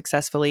bring home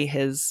successfully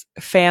his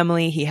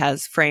family. He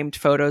has framed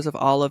photos of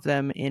all of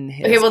them in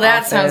his that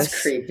office.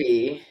 sounds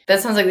creepy.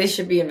 That sounds like they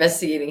should be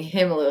investigating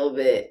him a little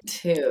bit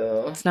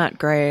too. It's not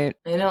great.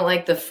 I don't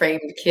like the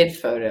framed kid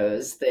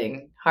photos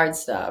thing. Hard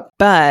stop.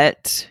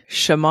 But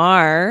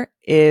Shemar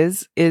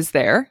is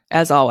there,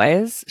 as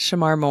always.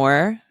 Shemar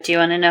Moore. Do you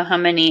want to know how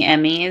many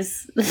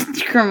Emmys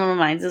Criminal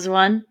Minds has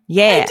won?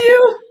 Yeah. I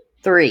do.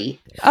 3.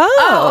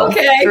 Oh,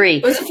 okay. 3.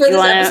 Was it for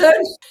this episode?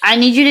 I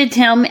need you to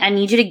tell me. I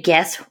need you to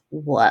guess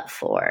what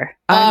for.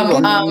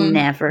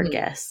 Never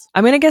guess.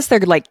 I'm going to guess they're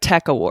like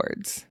tech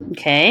awards.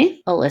 Okay.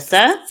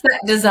 Alyssa?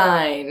 Set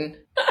design.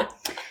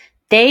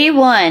 They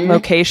won.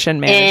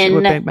 Location manager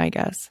would be my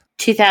guess.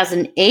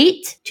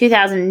 2008,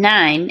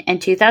 2009,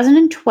 and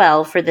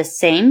 2012 for the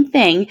same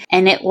thing,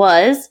 and it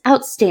was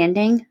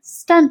outstanding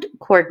stunt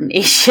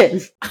coordination.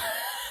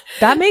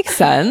 That makes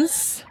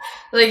sense.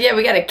 Like, yeah,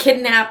 we got to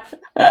kidnap,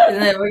 and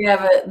then we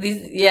have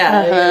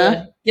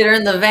get her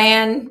in the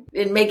van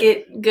and make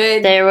it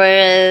good. There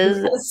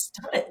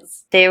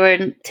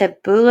were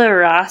Tabula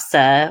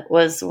Rasa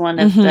was one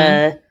of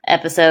the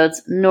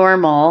episodes,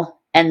 Normal,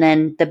 and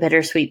then The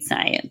Bittersweet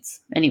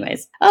Science.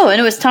 Anyways. Oh,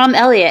 and it was Tom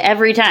Elliott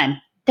every time.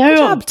 Good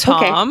job,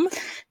 Tom.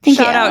 Okay.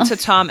 Shout out to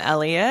Tom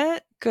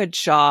Elliott. Good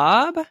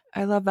job.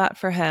 I love that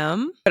for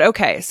him. But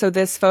okay, so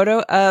this photo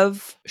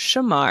of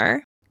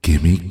Shemar.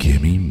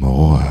 Gimme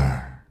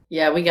more.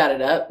 Yeah, we got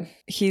it up.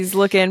 He's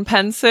looking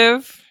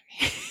pensive.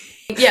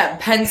 Yeah,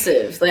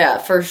 pensive. Yeah,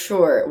 for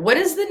sure. What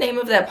is the name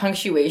of that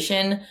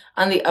punctuation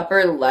on the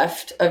upper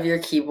left of your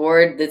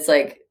keyboard that's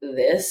like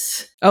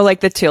this? Oh, like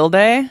the tilde?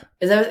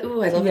 Is that?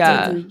 Ooh, I love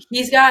it.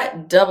 He's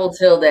got double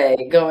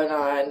tilde going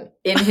on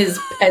in his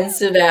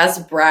pensive ass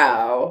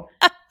brow.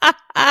 And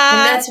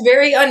that's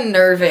very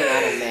unnerving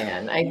on a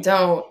man. You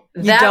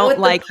don't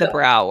like the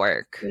brow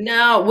work.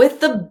 No, with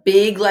the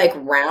big, like,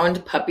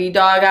 round puppy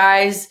dog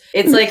eyes.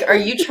 It's like, are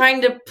you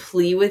trying to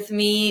plea with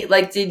me?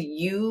 Like, did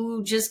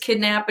you just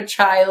kidnap a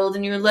child?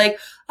 And you're like,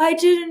 I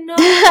didn't know.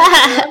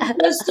 I'm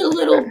just a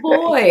little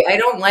boy. I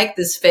don't like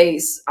this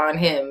face on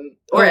him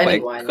or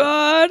anyone. Oh my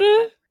God.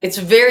 It's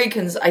very,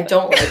 I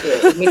don't like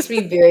it. It makes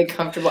me very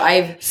comfortable.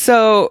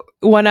 So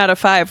 1 out of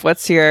 5,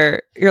 what's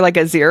you're like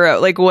a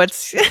 0. Like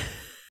what's...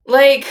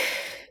 Like,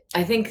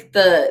 I think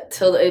the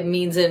tilde, it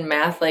means in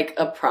math, like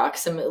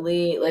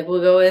approximately, like we'll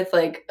go with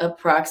like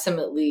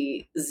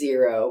approximately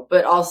 0.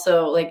 But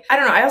also like, I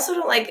don't know. I also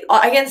don't like,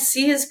 I can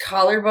see his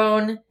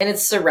collarbone and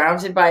it's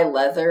surrounded by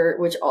leather,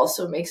 which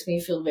also makes me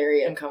feel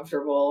very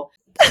uncomfortable.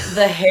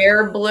 The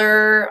hair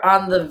blur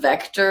on the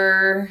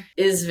vector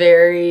is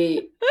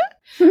very,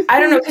 I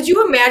don't know. Could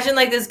you imagine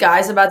like this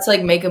guy's about to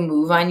like make a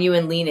move on you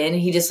and lean in?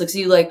 And he just looks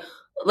at you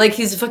like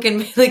he's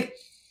fucking like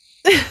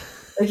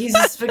he's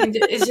just fucking,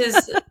 it's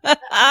just,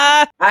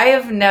 I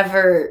have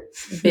never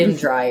been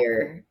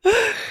drier.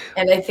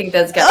 And I think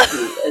that's got to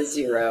be a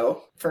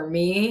 0 for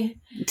me.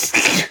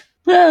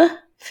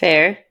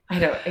 Fair. I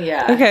don't,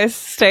 yeah. Okay,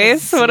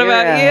 Stace, what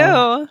about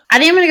you? I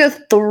think I'm going to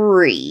go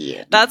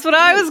 3. That's what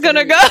I was going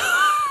to go.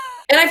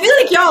 And I feel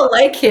like y'all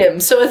like him,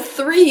 so a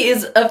 3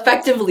 is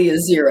effectively a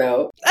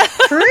 0.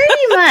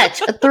 Pretty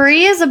much. A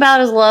 3 is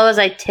about as low as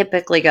I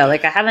typically go.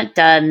 Like, I don't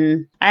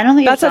think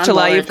that's I've such a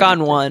lie. lower You've than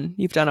gone 1.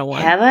 You've done a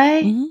 1. Have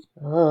I? Mm-hmm.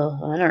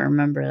 Oh, I don't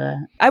remember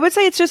that. I would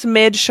say it's just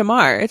mid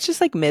Shemar. It's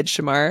just like mid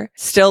Shemar.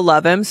 Still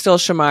love him, still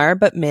Shemar,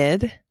 but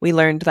mid. We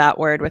learned that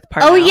word with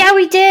Parnell. Oh, yeah,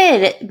 we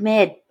did.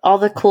 Mid. All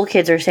the cool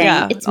kids are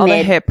saying it's all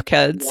mid. The hip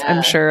kids. Yeah.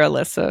 I'm sure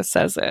Alyssa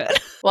says it.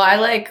 Well, I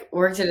like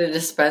worked at a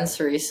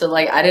dispensary, so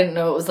like I didn't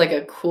know it was like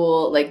a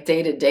cool like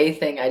day-to-day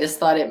thing. I just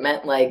thought it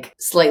meant like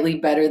slightly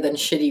better than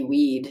shitty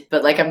weed.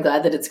 But like I'm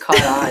glad that it's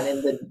caught on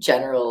in the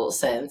general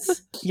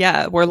sense.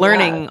 Yeah, we're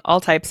learning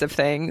all types of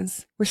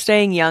things. We're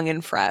staying young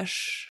and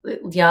fresh.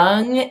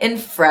 Young and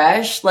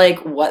fresh,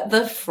 like what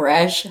the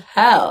fresh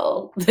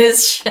hell?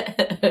 This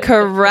shit.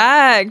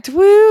 Correct.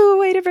 Woo,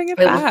 way to bring it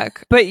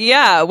back. But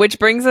yeah, which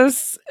brings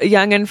us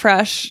young and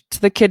fresh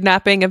to the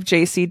kidnapping of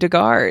Jaycee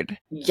Dugard.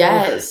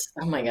 Yes.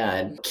 Oh my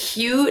god.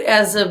 Cute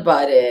as a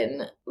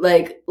button.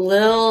 Like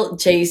little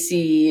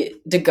Jaycee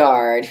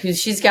Dugard,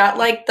 she's got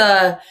like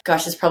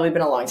it's probably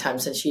been a long time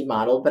since she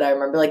modeled, but I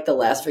remember like the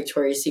last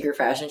Victoria's Secret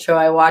fashion show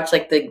I watched,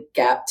 like the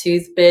gap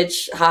tooth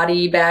bitch,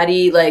 hottie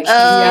baddie, like she's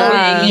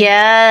doing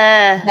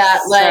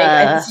that,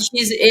 like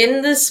she's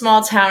in this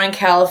small town in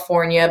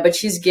California, but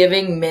she's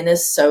giving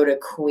Minnesota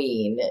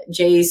queen.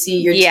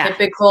 Jaycee, your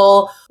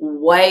typical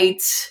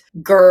white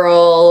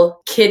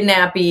girl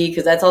kidnappee,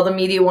 because that's all the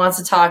media wants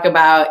to talk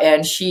about,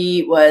 and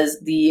she was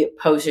the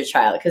poster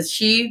child because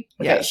she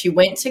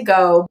went to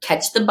go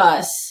catch the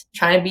bus,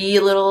 trying to be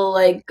a little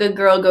like good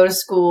girl, go to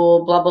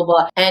school, blah blah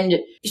blah. And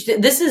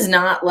this is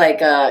not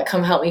like a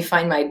come help me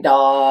find my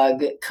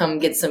dog, come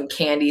get some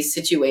candy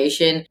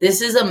situation.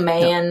 This is a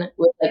man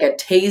with like a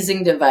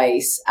tasing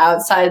device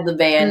outside the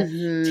van.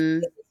 Mm-hmm.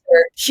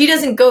 She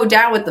doesn't go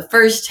down with the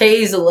first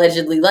tase,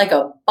 allegedly, like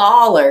a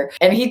baller.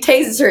 And he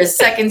tases her a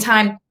second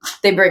time.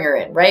 They bring her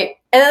in, right?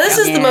 And this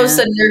is the most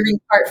unnerving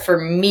part for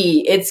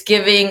me. It's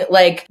giving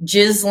like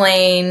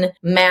Ghislaine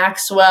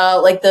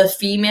Maxwell, like the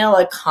female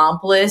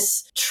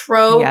accomplice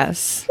trope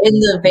in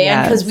the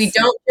van. Because we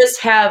don't just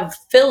have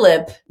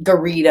Philip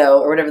Garrido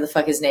or whatever the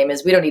fuck his name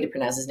is. We don't need to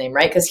pronounce his name,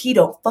 right? Because he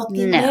don't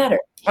fucking matter.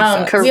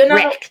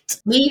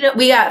 Correct. We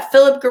got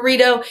Philip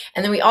Garrido,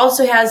 and then we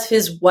also has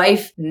his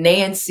wife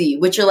Nancy,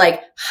 which are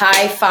like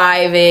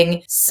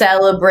high-fiving,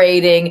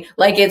 celebrating,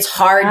 like it's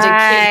hard to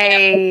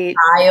kidnap a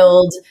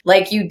child,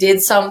 like you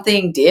did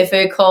something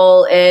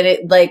difficult, and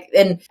it like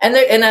and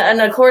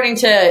according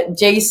to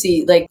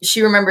Jaycee, like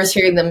she remembers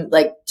hearing them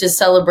like just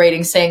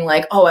celebrating, saying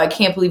like, "Oh, I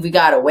can't believe we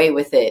got away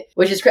with it,"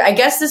 which is I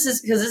guess this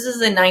is because this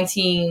is in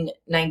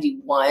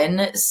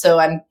 1991, so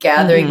I'm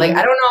gathering like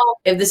I don't know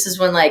if this is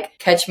when like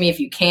Catch Me If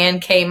You Can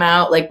came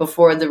out, like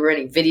before there were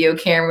any video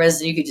cameras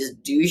and you could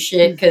just do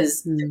shit,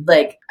 because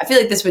like I feel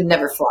like this would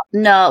never fly.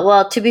 No,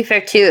 well, to be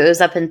fair too, it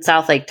was up in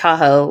South Lake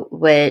Tahoe,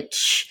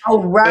 which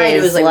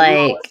it was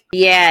like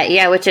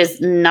which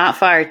is not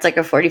far. It's like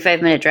a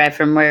 45-minute drive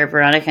from where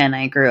Veronica and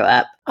I grew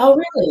up. Oh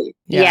really?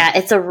 Yeah,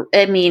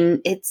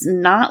 it's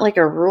not like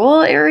a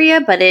rural area,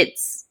 but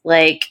it's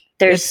like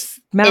there's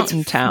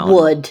mountain town,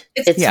 wood,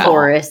 it's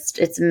forest,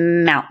 it's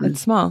mountain,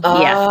 it's small.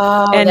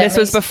 And this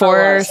was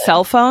before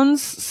cell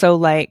phones, so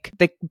like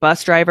the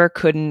bus driver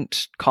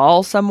couldn't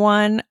call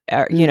someone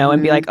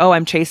and be like, "Oh,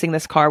 I'm chasing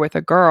this car with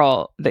a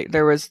girl."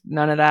 There was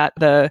none of that.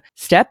 The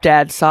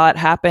stepdad saw it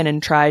happen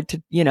and tried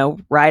to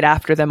ride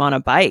after them on a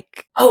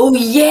bike. Oh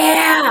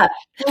yeah,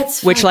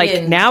 that's which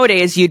like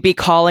nowadays you'd be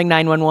calling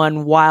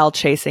 911 while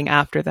chasing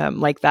after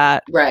them like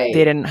that. Right,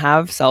 they didn't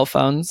have cell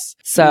phones,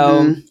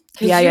 so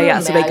yeah.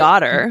 So they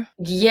got her.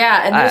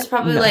 Yeah, and there's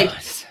probably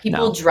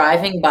people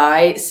driving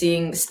by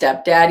seeing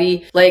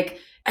stepdaddy. Like,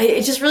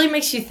 it just really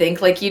makes you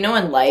think, like,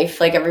 in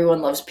life, like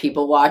everyone loves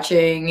people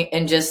watching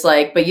and just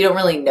like, but you don't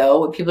really know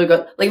what people are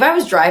going. Like, if I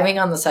was driving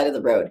on the side of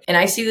the road and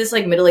I see this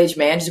like middle-aged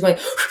man just going,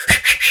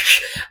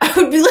 I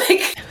would be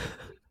like,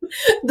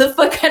 the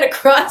fuck kind of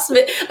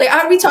CrossFit? Like,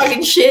 I would be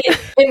talking shit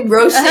and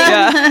roasting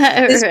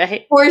this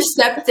poor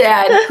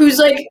stepdad who's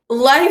like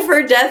life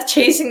or death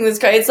chasing this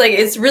guy. It's like,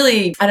 it's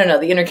really, I don't know,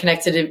 the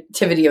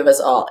interconnectivity of us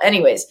all.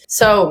 Anyways,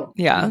 so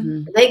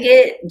they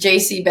get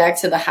Jaycee back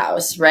to the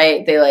house,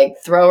 right? They like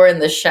throw her in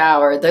the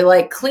shower. They're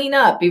like, clean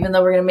up, even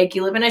though we're going to make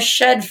you live in a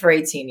shed for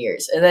 18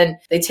 years. And then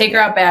they take her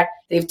out back.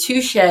 They have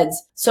 2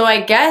 sheds. So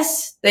I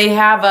guess they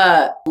have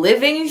a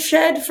living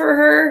shed for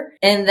her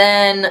and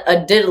then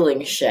a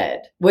diddling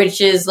shed,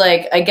 which is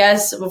like, I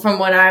guess from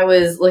when I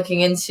was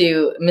looking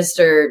into,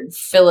 Mr.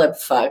 Philip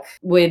Fuck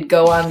would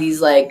go on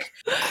these like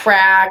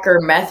crack or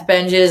meth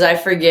binges. I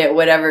forget,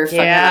 whatever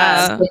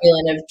fucking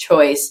stimulant of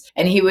choice.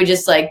 And he would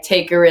just like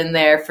take her in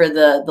there for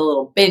the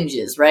little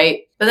binges, right?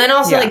 But then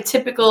also like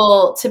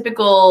typical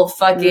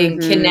fucking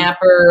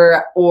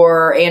kidnapper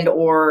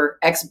or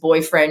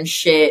ex-boyfriend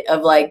shit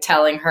of like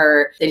telling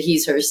her that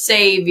he's her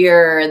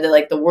savior and that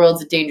like the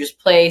world's a dangerous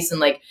place and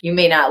like you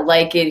may not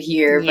like it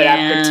here, but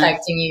I'm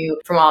protecting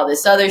you from all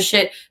this other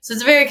shit. So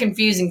it's a very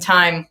confusing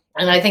time.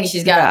 And I think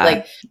she's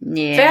got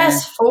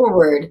fast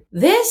forward.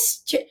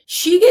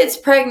 She gets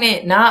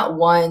pregnant not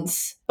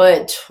once,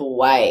 but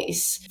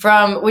twice.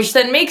 Which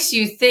then makes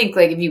you think,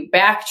 like, if you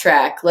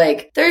backtrack,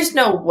 like, there's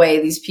no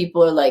way these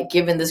people are like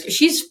giving this.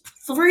 She's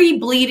free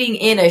bleeding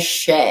in a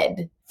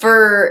shed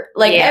for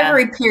like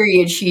every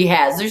period she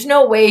has. There's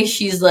no way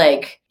she's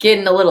like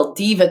getting a little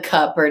diva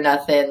cup or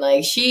nothing.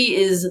 Like, she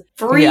is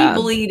free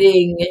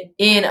bleeding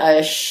in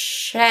a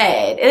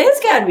shed. And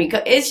it's gotta be,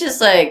 it's just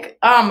like,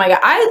 oh my God.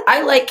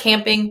 I like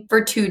camping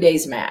for 2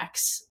 days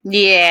max.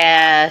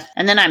 Yeah.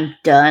 And then I'm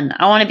done.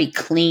 I want to be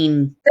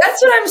clean.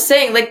 That's what I'm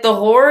saying. Like, the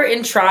horror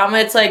and trauma,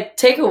 it's like,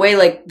 take away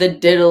like the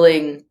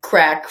diddling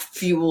crack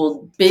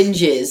fueled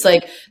binges.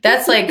 Like,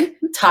 that's like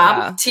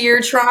top tier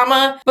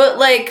trauma. But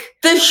like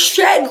the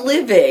shed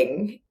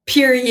living,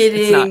 perioding.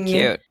 It's not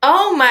cute.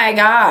 Oh my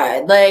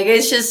God. Like,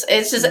 it's just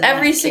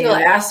every single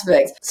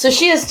aspect. So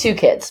she has 2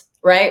 kids.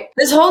 Right?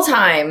 This whole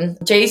time,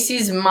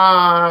 Jaycee's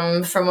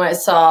mom, from what I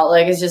saw,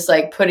 like, is just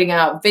like putting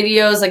out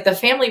videos. Like, the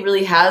family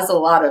really has a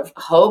lot of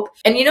hope.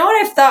 And you know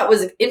what I thought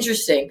was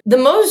interesting? The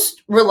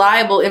most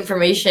reliable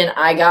information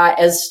I got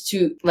as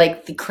to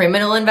like the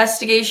criminal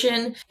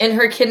investigation in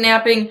her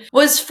kidnapping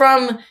was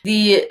from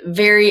the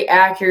very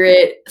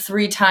accurate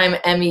 3-time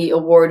Emmy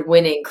award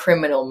winning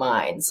Criminal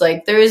Minds.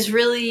 Like, there is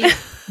really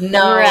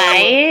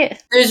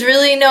there's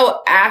really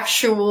no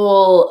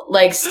actual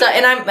like stuff.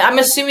 And I'm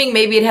assuming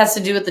maybe it has to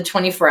do with the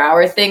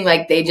 24-hour thing.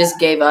 Like, they just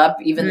gave up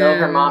even though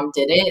her mom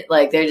didn't.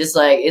 Like, they're just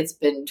like, it's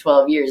been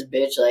 12 years,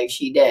 bitch. Like,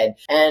 she dead.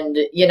 And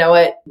you know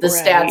what? The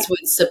stats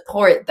would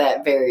support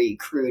that very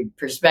crude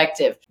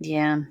perspective.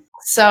 Yeah.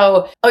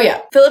 So,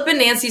 Philip and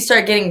Nancy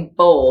start getting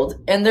bold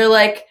and they're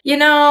like, you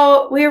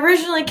know, we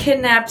originally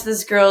kidnapped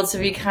this girl to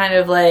be kind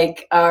of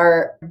like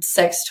our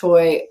sex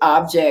toy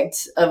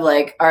object of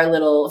like our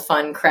little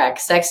fun crack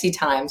sexy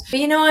times. But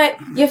you know what?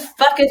 You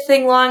fuck a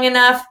thing long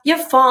enough, you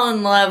fall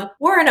in love.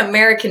 We're an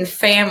American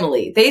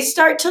family. They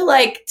start to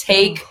like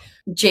take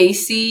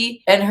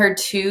Jaycee and her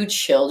 2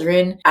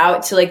 children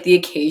out to like the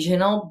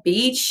occasional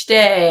beach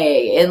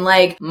day and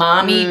like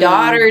mommy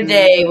daughter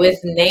day with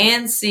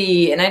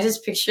Nancy. And I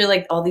just picture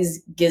like all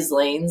these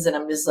Ghislaines and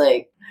I'm just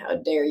like, how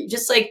dare you?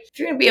 Just like, if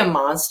you're gonna be a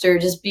monster,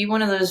 just be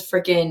one of those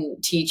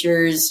freaking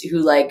teachers who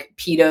like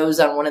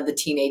pedos on one of the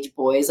teenage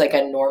boys, like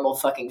a normal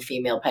fucking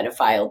female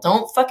pedophile.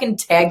 Don't fucking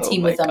tag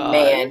team with a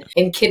man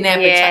and kidnap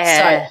a child.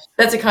 Sorry,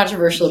 that's a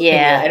controversial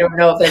opinion. I don't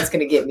know if that's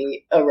gonna get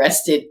me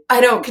arrested. I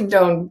don't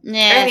condone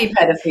any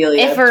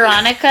pedophilia. If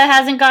Veronica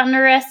hasn't gotten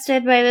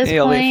arrested by this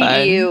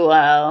point, you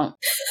won't.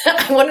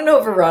 I want to know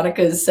what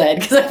Veronica has said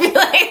because I feel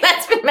like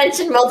that's been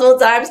mentioned multiple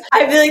times.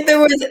 I feel like there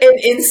was an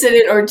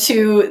incident or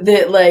 2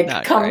 that like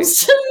comes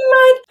to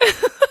mind.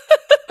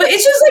 But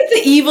it's just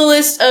like the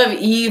evilest of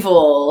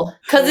evil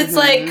because it's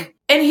like,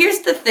 and here's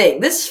the thing,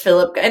 this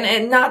Philip,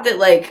 and not that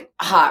like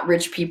hot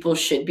rich people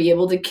should be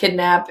able to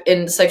kidnap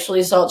and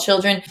sexually assault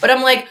children, but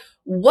I'm like,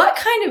 what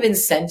kind of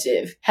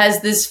incentive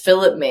has this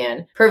Philip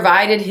man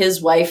provided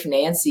his wife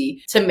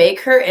Nancy to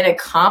make her an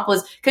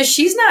accomplice? Because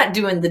she's not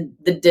doing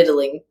the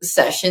diddling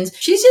sessions.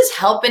 She's just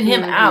helping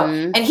him out.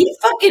 And he's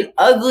fucking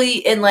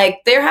ugly and like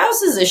their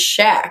house is a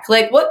shack.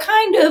 Like, what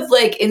kind of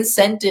like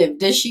incentive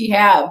does she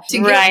have to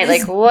get this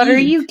like, what are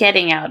you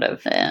getting out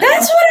of it?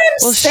 That's what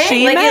I'm saying.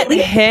 She like, met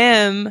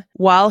him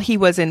while he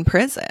was in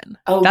prison.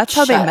 That's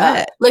how they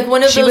met. Like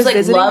one of those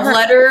like love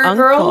letter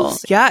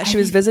girls? Yeah, she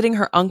was visiting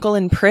her uncle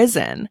in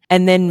prison.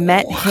 And then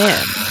met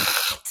him.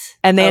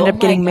 And they ended up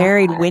getting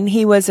married when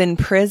he was in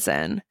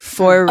prison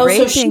for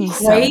raping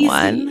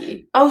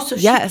someone. So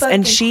yes,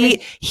 and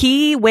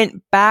he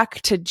went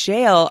back to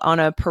jail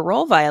on a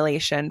parole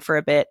violation for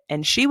a bit,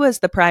 and she was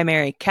the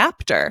primary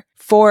captor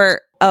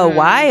for a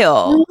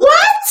while.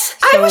 What?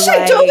 I wish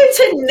I told her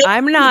to.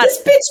 I'm not.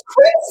 This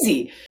bitch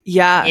crazy.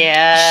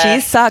 Yeah,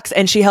 she sucks,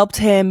 and she helped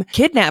him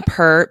kidnap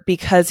her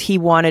because he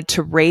wanted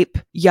to rape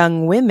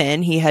young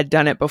women. He had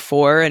done it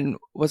before and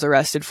was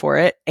arrested for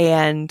it.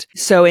 And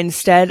so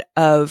instead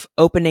of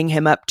opening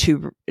him up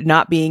to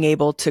not being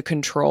able to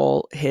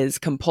control his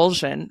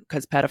compulsion,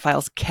 because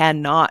pedophiles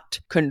cannot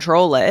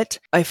control it,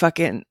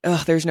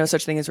 there's no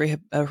such thing as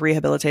a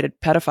rehabilitated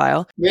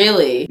pedophile.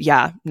 Really?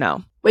 Yeah,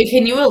 no. Wait,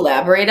 can you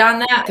elaborate on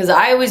that? Because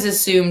I always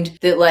assumed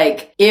that,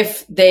 like,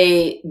 if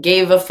they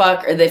gave a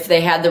fuck or if they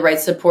had the right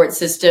support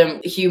system,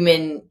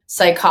 human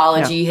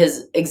psychology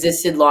has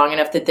existed long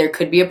enough that there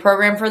could be a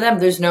program for them.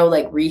 There's no,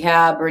 like,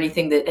 rehab or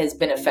anything that has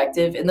been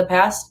effective in the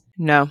past?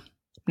 No.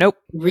 Nope.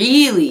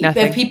 Really?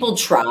 Nothing. Have people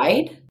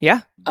tried?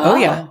 Yeah. Oh,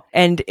 yeah.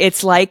 And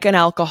it's like an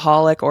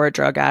alcoholic or a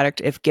drug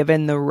addict. If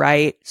given the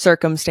right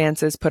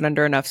circumstances, put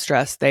under enough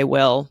stress, they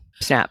will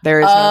snap. There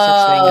is no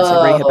such thing as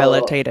a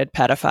rehabilitated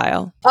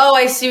pedophile. Oh,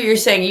 I see what you're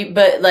saying.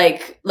 But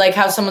like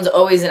how someone's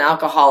always an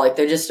alcoholic,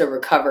 they're just a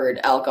recovered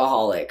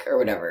alcoholic or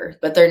whatever.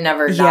 But they're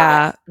never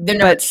not. They're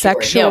never but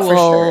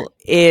sexual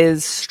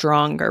is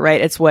stronger,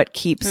 right? It's what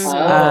keeps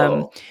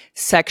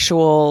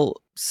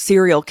sexual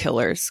serial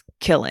killers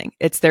killing.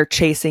 It's they're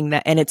chasing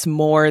that, and it's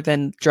more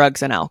than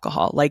drugs and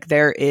alcohol. Like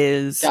there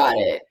is, got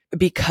it,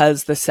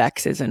 because the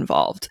sex is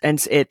involved,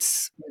 and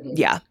it's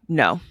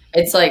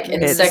It's like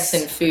sex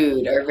and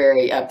food are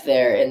very up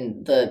there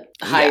in the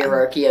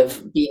hierarchy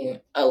of being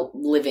a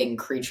living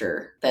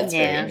creature. That's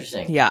very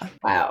interesting. Yeah.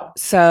 Wow.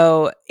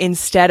 So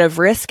instead of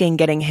risking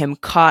getting him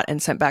caught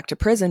and sent back to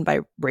prison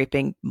by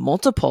raping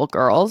multiple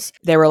girls,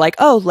 they were like,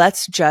 "Oh,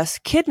 let's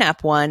just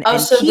kidnap one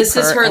and so keep this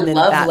her, is her and then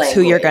love that's language.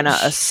 who you're gonna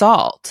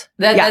assault."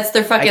 That's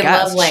their fucking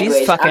love language.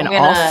 She's fucking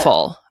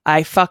awful.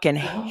 I fucking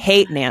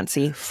hate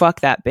Nancy.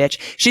 Fuck that bitch.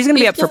 She's going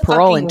to be up for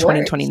parole in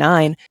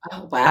 2029.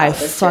 Oh, wow. I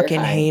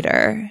fucking hate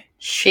her.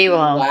 She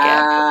won't.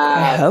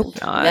 I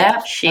hope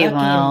not. She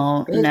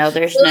won't. No,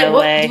 there's no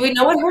way. Do we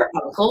know what her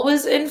uncle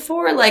was in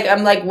for? Like,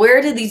 I'm like,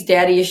 where did these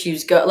daddy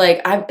issues go?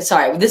 Like, I'm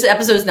sorry, this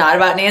episode is not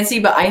about Nancy,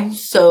 but I'm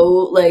so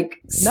like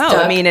stuck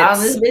on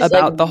this bitch.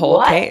 About the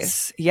whole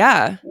case.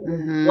 Yeah.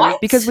 Mm-hmm. What?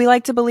 Because we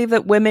like to believe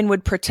that women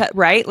would protect,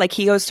 right? Like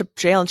he goes to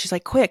jail and she's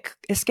like, quick,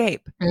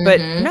 escape. Mm-hmm.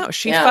 But no,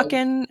 she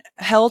fucking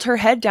held her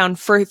head down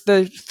for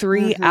the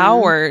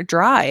 3-hour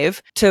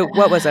drive to,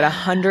 what was it,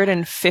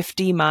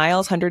 150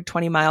 miles,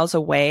 120 miles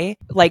away.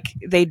 Like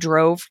they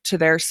drove to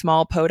their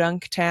small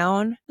podunk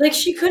town. Like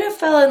she could have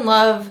fell in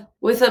love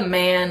with a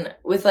man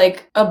with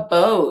like a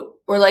boat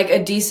or like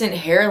a decent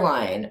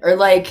hairline or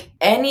like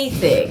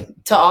anything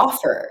to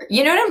offer.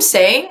 You know what I'm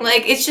saying?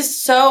 Like it's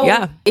just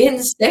so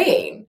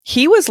insane.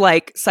 He was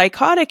like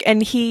psychotic,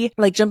 and he,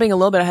 like, jumping a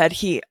little bit ahead,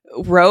 he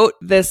wrote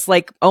this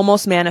like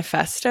almost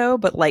manifesto,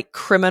 but like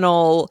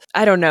criminal,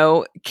 I don't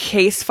know,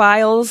 case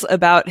files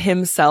about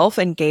himself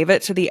and gave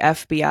it to the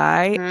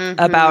FBI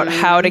about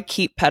how to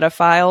keep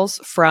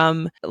pedophiles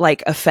from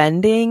like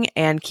offending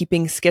and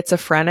keeping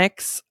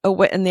schizophrenics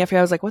away. And the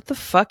FBI was like, what the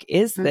fuck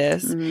is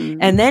this?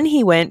 And then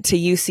he went to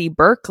UC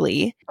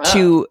Berkeley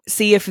to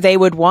see if they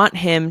would want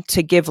him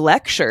to give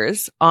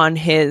lectures on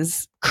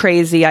his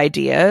crazy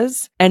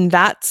ideas. And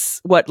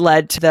that's what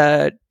led to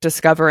the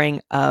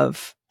discovering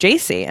of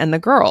Jaycee and the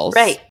girls.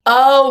 Right.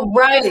 Oh,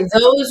 right.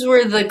 Those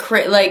were the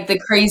the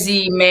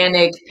crazy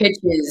manic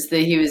pitches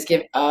that he was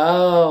giving.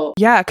 Oh.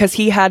 Yeah, because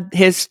he had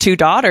his 2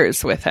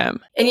 daughters with him.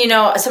 And, you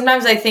know,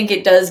 sometimes I think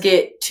it does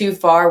get too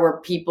far where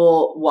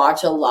people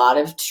watch a lot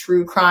of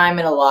true crime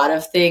and a lot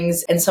of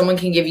things, and someone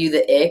can give you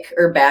the ick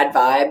or bad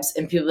vibes,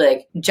 and people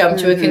like jump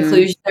to a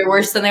conclusion they're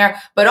worse than they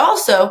are. But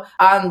also,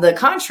 on the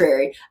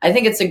contrary, I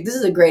think this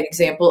is a great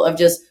example of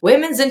just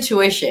women's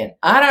intuition.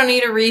 I don't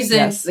need a reason.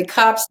 Yes. The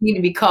cops need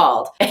to be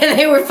called. And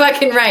they were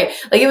fucking right.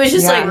 Like, it was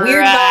just like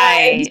weird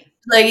vibes.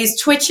 Like, he's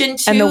twitching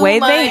too much. And the way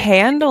they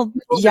handled,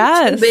 too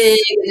big.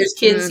 There's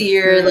kids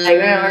here. Like,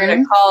 we're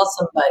going to call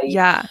somebody.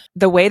 Yeah.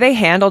 The way they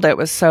handled it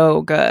was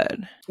so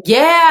good.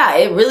 Yeah,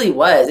 it really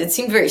was. It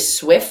seemed very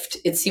swift.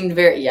 It seemed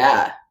very,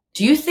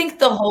 Do you think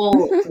the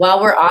whole,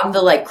 while we're on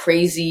the like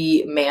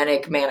crazy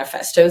manic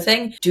manifesto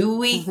thing, do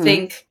we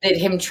think that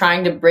him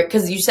trying to break,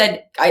 because you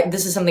said,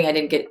 this is something I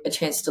didn't get a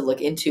chance to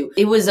look into.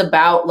 It was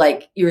about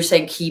like, you were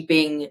saying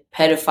keeping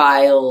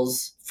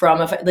pedophiles from,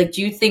 like,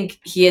 do you think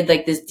he had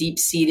like this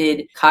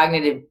deep-seated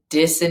cognitive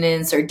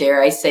dissonance, or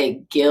dare I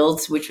say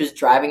guilt, which was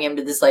driving him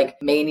to this like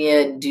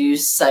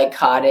mania-induced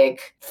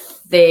psychotic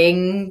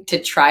thing to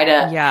try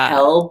to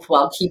help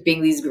while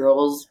keeping these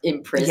girls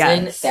in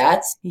prison?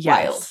 That's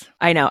wild.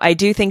 I know. I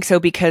do think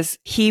so, because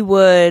he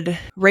would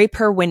rape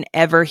her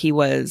whenever he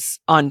was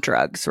on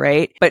drugs,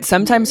 right? But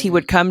sometimes he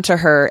would come to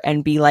her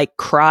and be like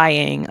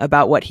crying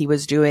about what he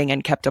was doing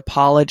and kept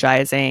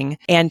apologizing,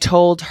 and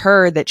told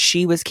her that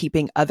she was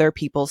keeping other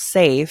people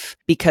safe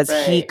because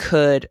he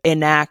could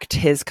enact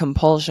his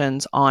compulsions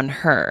on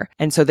her,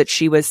 and so that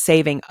she was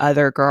saving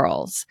other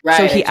girls.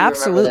 So he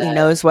absolutely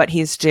knows what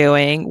he's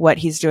doing. What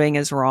he's doing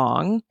is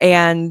wrong,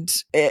 and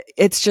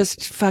it's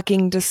just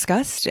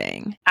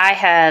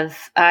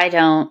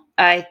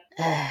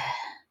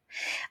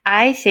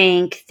I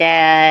think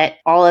that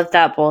all of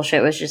that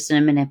bullshit was just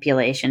a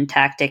manipulation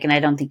tactic, and I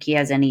don't think he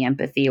has any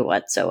empathy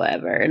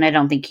whatsoever. And I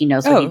don't think he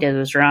knows what he did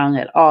was wrong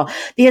at all.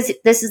 Because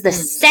this is the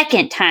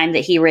second time that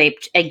he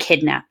raped and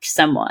kidnapped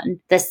someone.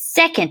 The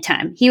second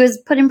time. He was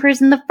put in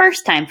prison the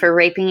first time for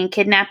raping and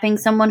kidnapping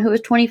someone who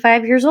was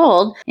 25 years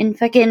old in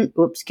fucking,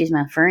 excuse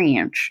my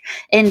French,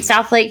 in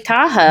South Lake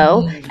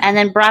Tahoe, and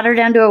then brought her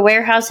down to a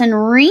warehouse in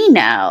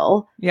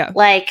Reno. Yeah.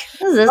 Like,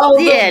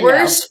 the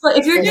worst. No.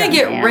 If you're going to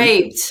get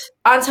raped,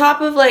 on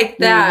top of like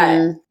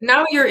that,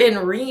 now you're in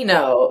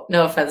Reno.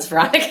 No offense,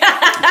 Veronica.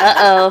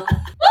 Uh-oh.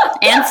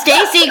 And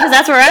Stacy, because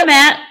that's where I'm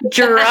at.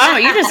 Drama.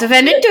 You just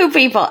offended two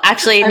people.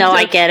 Actually, no,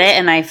 I get it,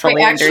 and I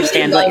fully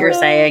understand what you're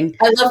saying.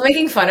 I love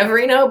making fun of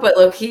Reno, but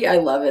low-key, I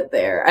love it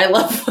there. I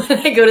love when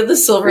I go to the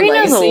Silver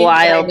Reno's Legacy. A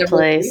wild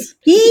place.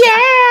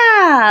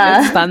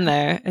 Yeah. It's fun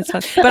there. It's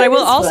fun. But I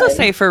will also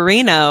say for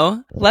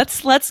Reno,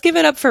 let's give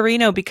it up for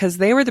Reno because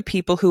they were the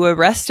people who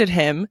arrested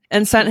him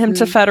and sent him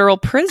to federal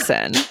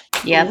prison.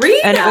 Yeah,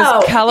 Reno. And it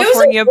was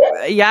California.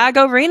 Yeah,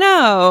 go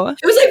Reno. It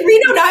was like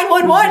Reno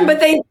 911, but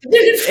they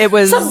did it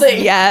was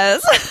something.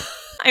 Yes.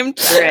 I'm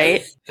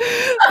right.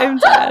 I'm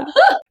dead.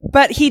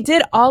 But he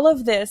did all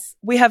of this,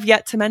 we have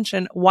yet to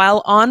mention,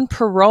 while on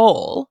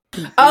parole.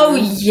 Oh,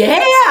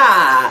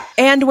 yeah.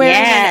 And wearing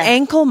an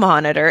ankle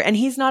monitor, and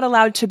he's not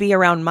allowed to be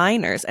around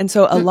minors. And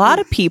so a lot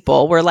of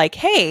people were like,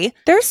 hey,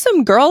 there's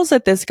some girls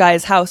at this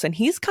guy's house, and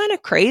he's kind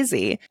of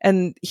crazy.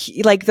 And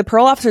like the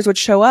parole officers would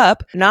show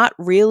up, not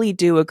really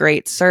do a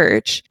great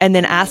search, and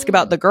then ask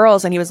about the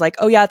girls. And he was like,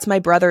 oh, yeah, it's my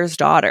brother's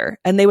daughter.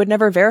 And they would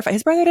never verify.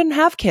 His brother didn't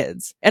have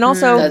kids. And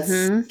also,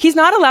 he's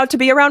not allowed to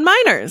be around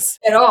minors.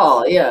 At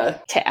all, yeah.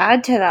 To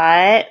add to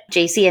that,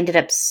 Jaycee ended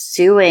up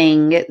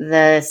suing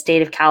the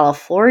state of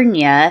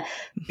California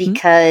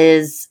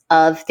because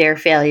of their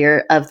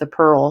failure of the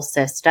parole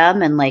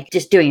system and like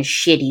just doing a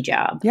shitty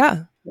job.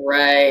 Yeah.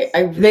 Right.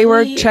 They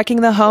were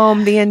checking the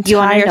home the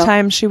entire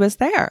time she was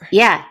there.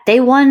 Yeah. They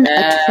won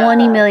a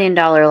 $20 million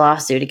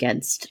lawsuit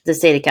against the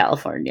state of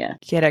California.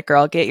 Get it,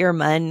 girl. Get your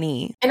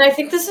money. And I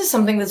think this is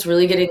something that's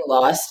really getting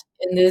lost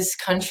in this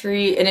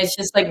country. And it's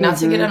just like, not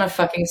to get on a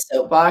fucking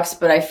soapbox,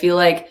 but I feel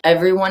like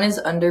everyone is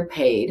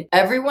underpaid.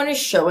 Everyone is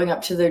showing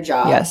up to their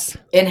job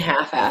and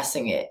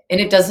half-assing it.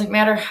 And it doesn't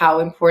matter how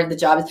important the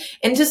job is.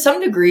 And to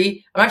some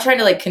degree, I'm not trying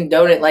to like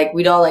condone it. Like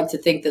we'd all like to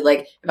think that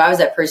like, if I was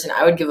that person,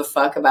 I would give a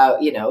fuck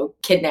about, you know,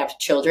 kidnapped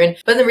children.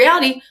 But in the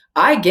reality,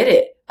 I get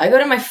it. I go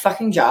to my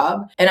fucking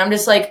job and I'm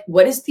just like,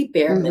 what is the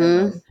bare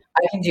minimum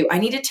I can do? I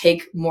need to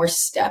take more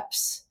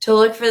steps to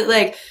look for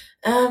like,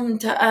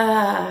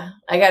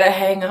 I got a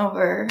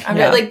hangover.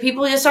 Like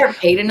people just aren't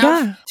paid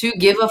enough to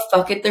give a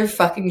fuck at their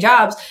fucking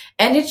jobs,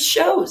 and it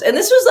shows. And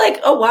this was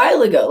like a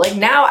while ago. Like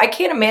now, I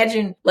can't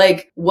imagine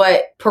like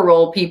what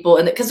parole people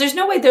and because there's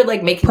no way they're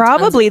like making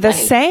probably the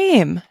money.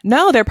 Same.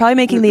 No, they're probably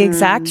making the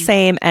exact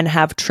same and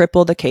have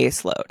triple the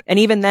caseload. And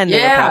even then,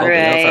 they were probably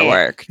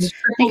overworked.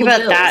 Think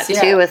about that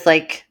too with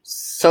like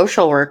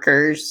social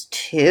workers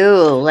too,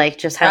 like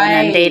just how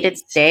inundated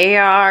they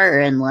are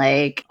and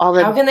like all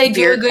the how can they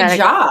do a good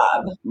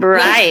job?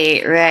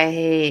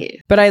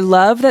 Right. But I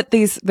love that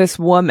this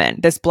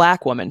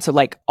black woman, so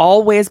like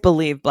always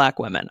believe black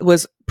women,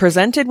 was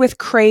presented with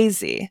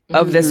crazy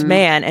of this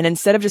man, and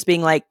instead of just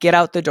being like, get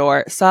out the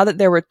door, saw that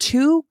there were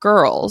two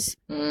girls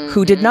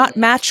who did not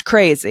match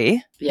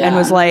crazy and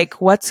was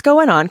like, what's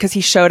going on? Because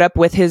he showed up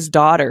with his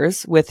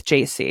daughters with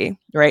Jaycee,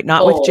 right?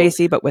 Not with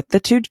Jaycee, but with the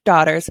two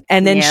daughters.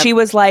 And then she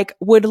was like,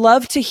 would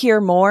love to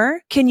hear more.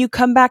 Can you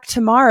come back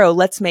tomorrow?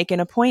 Let's make an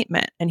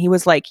appointment. And he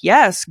was like,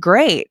 yes,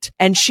 great.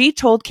 And she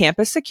told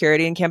campus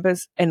security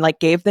and like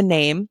gave the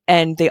name,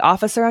 and the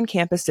officer on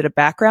campus did a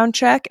background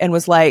check and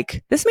was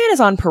like, this man is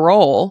on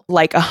parole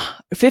like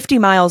 50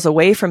 miles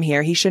away from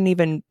here. He shouldn't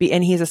even be,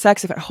 and he's a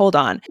sex offender. Hold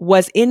on.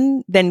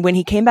 Then when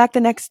he came back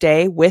the next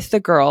day with the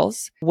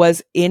girls,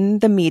 was in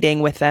the meeting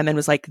with them and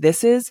was like,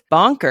 this is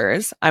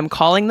bonkers. I'm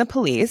calling the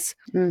police.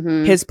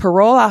 His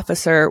parole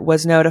officer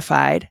was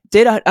notified,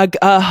 did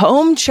a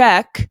home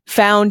check,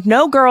 found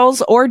no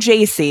girls or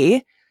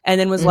Jaycee, and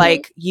then was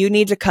like, you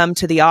need to come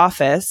to the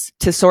office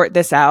to sort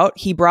this out.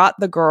 He brought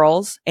the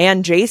girls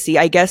and Jaycee,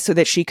 I guess, so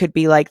that she could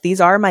be like,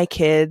 these are my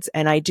kids,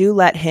 and I do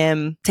let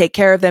him take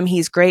care of them.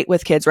 He's great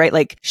with kids, right?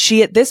 Like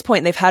she, at this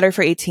point, they've had her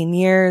for 18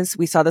 years.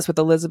 We saw this with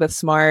Elizabeth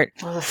Smart.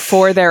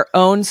 For their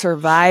own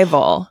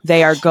survival,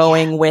 they are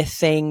going with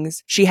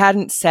things. She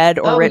hadn't said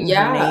or written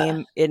her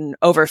name in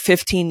over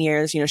 15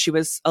 years. You know, she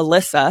was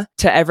Alyssa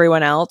to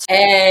everyone else.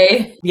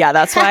 Hey. Yeah,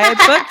 that's why I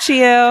booked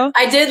you.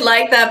 I did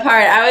like that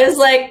part. I was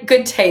like,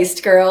 good taste,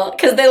 girl,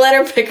 because they let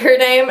her pick her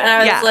name, and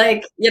I was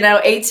like,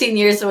 18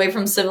 years away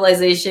from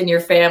civilization, your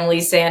family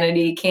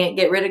sanity, can't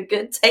get rid of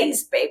good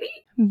taste, baby.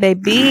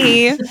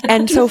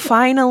 And so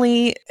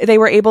finally they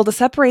were able to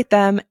separate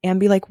them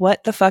and be like,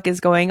 what the fuck is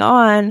going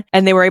on?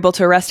 And they were able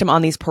to arrest him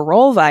on these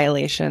parole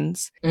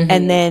violations.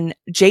 And then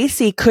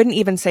Jaycee couldn't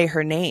even say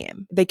her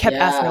name. They kept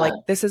asking her like,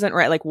 this isn't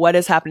right. Like, what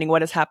is happening?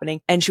 What is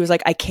happening? And she was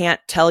like, I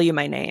can't tell you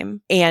my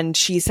name. And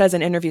she says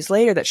in interviews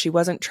later that she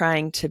wasn't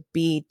trying to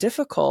be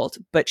difficult,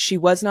 but she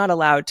was not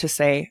allowed to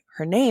say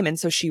her name. And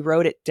so she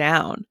wrote it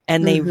down,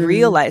 and they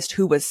realized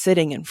who was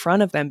sitting in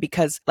front of them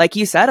because, like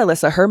you said,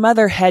 Alyssa, her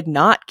mother had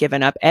not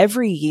given up.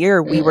 Every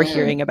year we were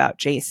hearing about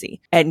Jaycee,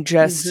 and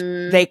just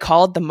they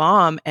called the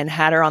mom and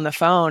had her on the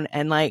phone,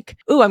 and like,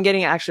 ooh, I'm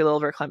getting actually a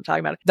little verklempt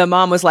talking about it. The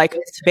mom was like,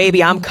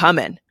 baby, I'm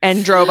coming,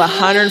 and drove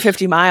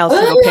 150 miles to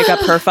go pick up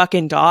her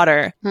fucking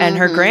daughter and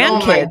her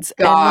grandkids.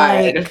 Oh my God.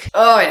 And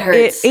like, it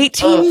hurts.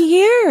 18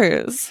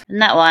 years. Isn't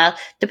that wild?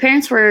 The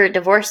parents were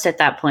divorced at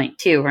that point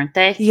too, weren't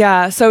they?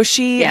 Yeah. So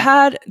she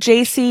had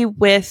Jaycee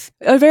with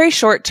a very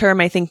short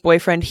term, I think,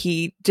 boyfriend.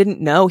 He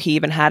didn't know he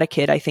even had a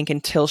kid, I think,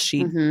 until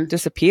she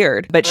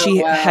disappeared. But she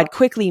had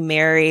quickly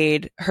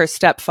married her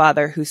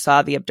stepfather who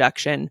saw the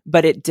abduction,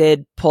 but it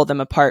did pull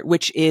them apart,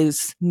 which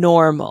is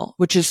normal,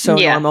 which is so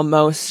normal.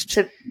 Most, it's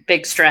a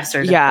big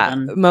stressor.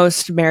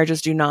 Most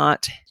marriages do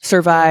not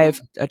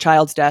survive a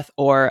child's death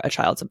or a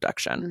child's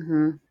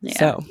abduction.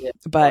 So,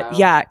 but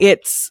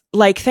it's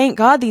like, thank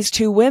God these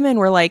two women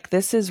were like,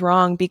 this is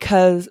wrong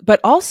because, but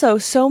also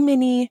so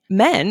many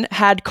men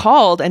had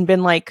called and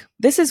been like,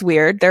 this is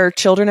weird. There are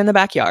children in the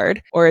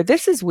backyard, or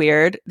this is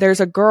weird.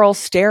 There's a girl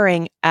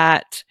staring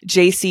at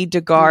Jaycee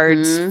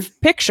Dugard's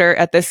picture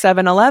at this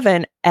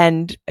 7-Eleven,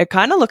 and it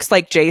kind of looks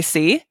like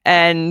Jaycee.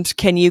 And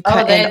can you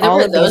cut in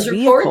all of these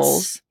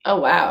vehicles? Oh,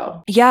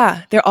 wow.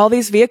 Yeah. There are all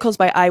these vehicles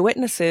by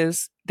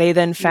eyewitnesses they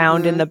then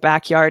found in the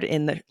backyard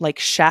in the like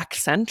Shack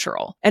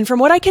Central. And from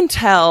what I can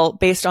tell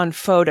based on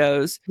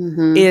photos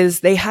is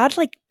they had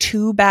like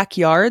 2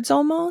 backyards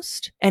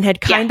almost and had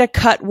kind of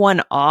cut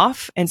one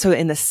off. And so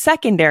in the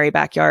secondary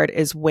backyard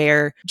is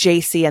where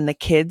Jaycee and the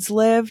kids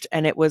lived,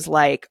 and it was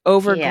like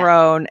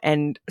overgrown.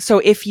 And so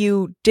if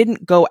you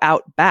didn't go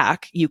out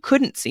back, you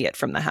couldn't see it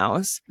from the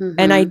house.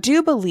 And I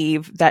do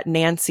believe that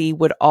Nancy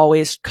would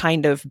always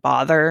kind of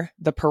bother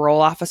the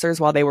parole officers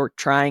while they were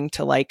trying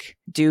to like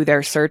do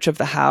their search of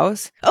the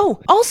house.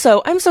 Oh,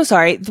 also, I'm so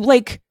sorry.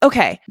 Like,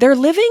 okay, they're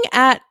living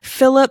at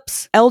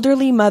Philip's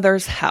elderly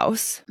mother's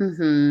house.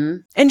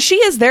 And she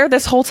is there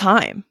this whole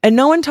time. And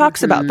no one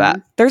talks about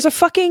that. There's a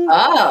fucking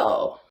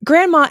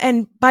grandma.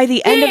 And by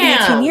the end of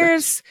the 18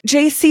 years,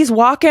 Jaycee's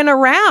walking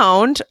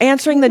around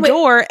answering the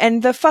door,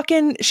 and the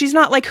fucking, she's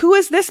not like, who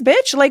is this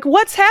bitch? Like,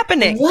 what's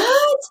happening?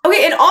 What?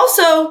 Okay, and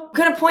also, I'm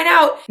gonna point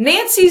out,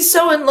 Nancy's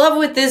so in love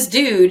with this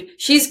dude.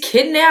 She's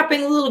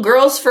kidnapping little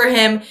girls for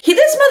him.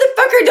 This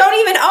motherfucker don't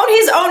even own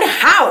his own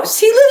house.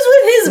 He lives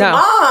with his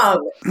mom.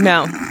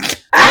 No.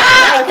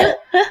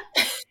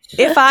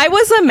 If I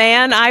was a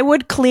man, I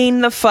would clean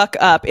the fuck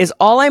up, is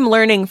all I'm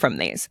learning from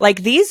these.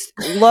 Like, these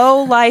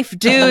low life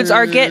dudes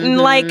are getting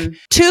like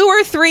 2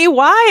 or 3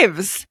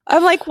 wives.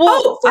 I'm like,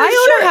 well,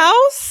 I own a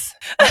house.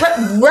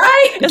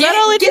 Right. Is that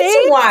all it takes?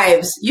 Some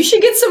wives. You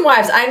should get some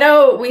wives. I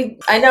know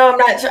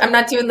I'm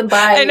not doing the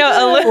bi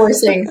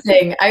forcing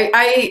thing.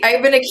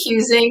 I've been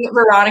accusing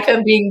Veronica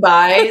of being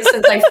bi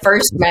since I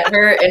first met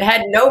her and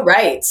had no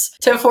rights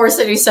to force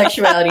any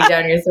sexuality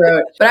down your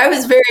throat. But I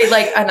was very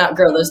like, I'm not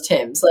girl, those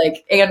Tims.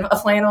 Like, and a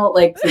flannel,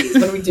 like, please,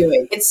 what are we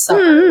doing? It's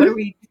summer. What are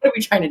we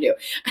trying to do?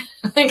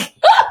 Like,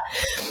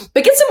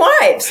 but get some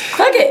wives.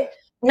 Fuck it.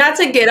 Not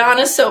to get on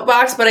a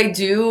soapbox, but I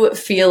do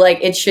feel like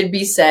it should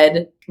be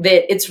said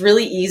that it's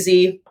really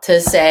easy to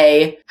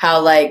say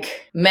how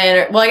like men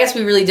are, well, I guess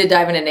we really did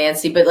dive into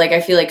Nancy, but like I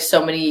feel like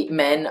so many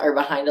men are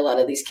behind a lot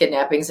of these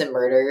kidnappings and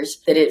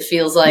murders that it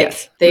feels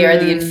like they are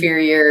the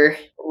inferior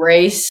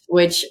race,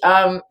 which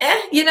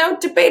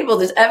debatable.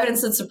 There's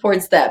evidence that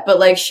supports that, but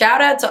like,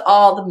 shout out to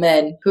all the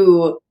men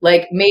who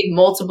like made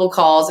multiple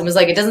calls and was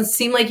like, it doesn't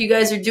seem like you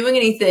guys are doing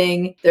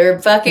anything. They're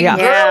fucking girls.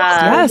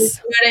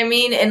 Yes. You know what I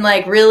mean? And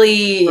like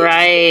really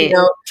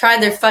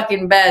tried their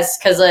fucking best,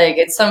 because like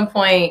at some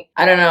point,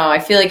 I don't know, I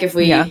feel like if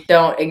we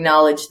don't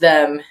acknowledge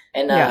them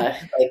and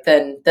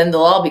then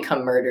they'll all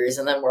become murderers,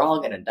 and then we're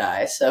all gonna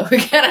die. So we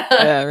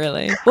gotta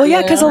really.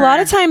 Well, because a lot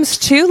of times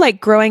too,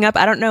 like growing up,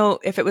 I don't know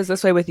if it was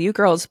this way with you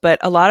girls, but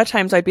a lot of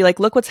times I'd be like,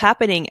 look what's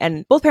happening,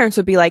 and both parents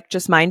would be like,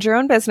 just mind your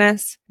own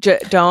business,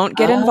 don't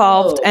get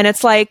involved. And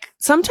it's like,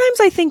 sometimes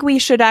I think we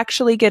should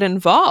actually get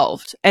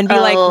involved and be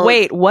like,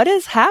 wait, what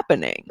is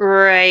happening?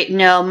 Right.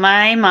 No,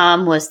 my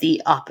mom was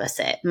the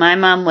opposite. My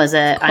mom was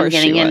I'm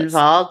getting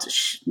involved.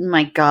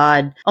 My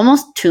God,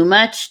 almost too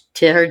much,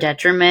 to her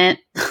detriment.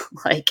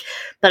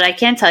 But I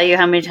can't tell you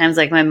how many times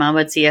like my mom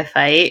would see a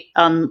fight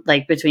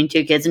like between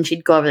 2 kids, and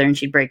she'd go over there and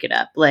she'd break it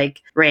up like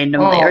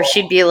randomly, or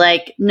she'd be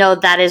like, no,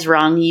 that is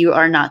wrong, you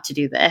are not to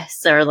do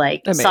this, or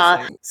like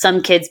saw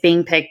some kids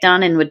being picked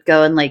on and would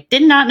go and like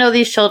did not know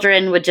these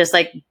children, would just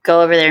like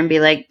go over there and be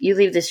like, you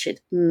leave this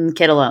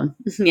kid alone.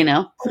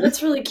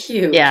 That's really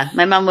cute. Yeah,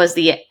 my mom was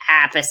the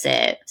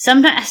opposite.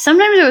 Sometimes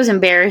it was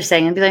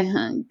embarrassing. I'd be like,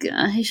 oh God,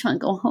 I just want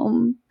to go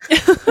home.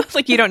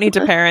 Like, you don't need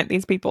to parent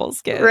these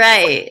people's kids.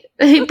 Right.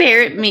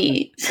 Parent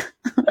me.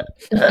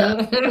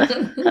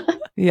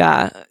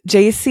 Yeah.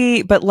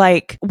 Jaycee, but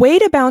like, way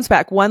to bounce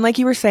back. One, like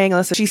you were saying,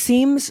 Alyssa, she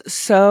seems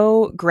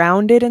so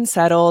grounded and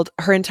settled.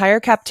 Her entire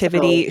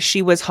captivity,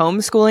 she was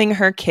homeschooling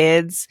her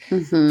kids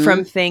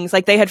from things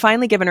like they had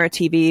finally given her a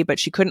TV, but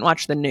she couldn't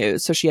watch the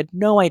news. So she had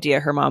no idea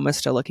her mom was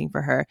still looking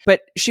for her.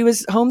 But she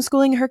was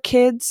homeschooling her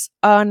kids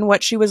on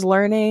what she was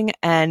learning,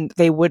 and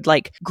they would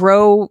like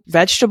grow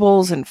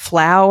vegetables and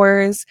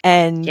flowers.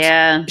 And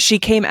she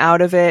came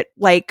out of it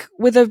like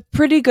with a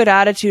pretty good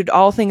attitude,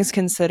 all things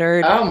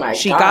considered. Oh my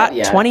she God,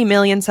 got 20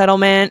 million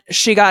settlement.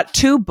 She got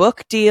 2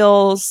 book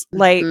deals.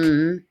 Like,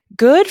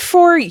 good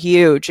for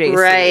you, Jaycee.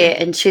 Right.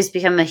 And she's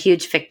become a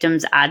huge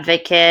victims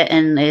advocate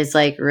and is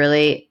like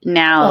really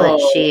now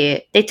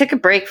that they took a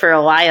break for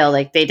a while.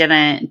 Like they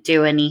didn't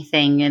do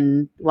anything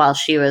and while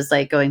she was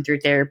like going through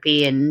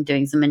therapy and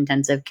doing some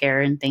intensive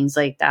care and things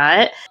like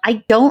that.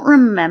 I don't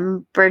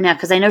remember now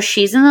because I know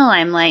she's in the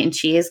limelight and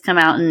she has come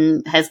out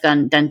and has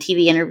done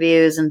TV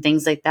interviews and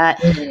things like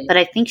that. But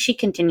I think she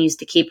continues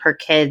to keep her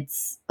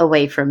kids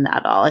away from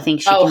that all. I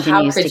think she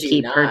continues to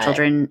keep her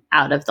children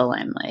out of the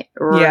limelight.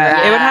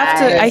 Yeah, it would have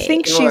to. I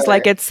think she's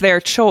like, it's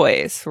their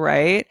choice,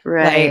 right?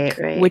 Right,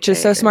 like, which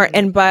is so smart.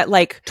 And but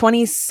like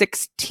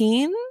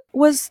 2016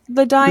 was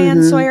the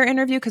Diane Sawyer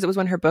interview because it was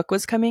when her book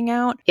was coming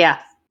out. Yeah.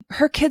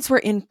 Her kids were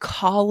in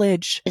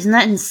college. Isn't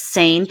that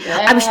insane?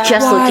 I was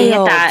just looking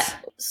at that.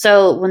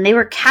 So when they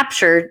were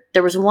captured,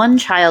 there was one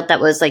child that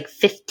was like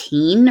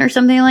 15 or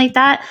something like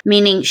that,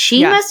 meaning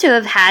she must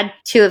have had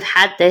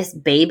this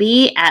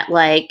baby at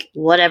like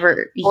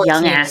whatever 14.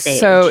 Young ass age.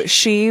 So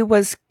she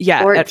was,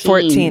 14. At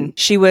 14.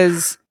 She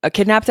was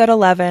kidnapped at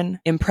 11,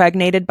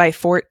 impregnated by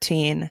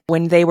 14.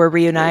 When they were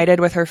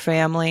reunited with her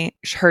family,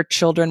 her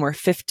children were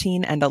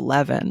 15 and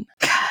 11.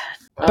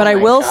 But I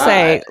will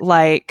say,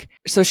 like,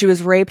 so she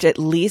was raped at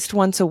least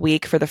once a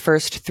week for the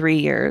first 3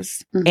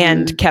 years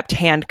and kept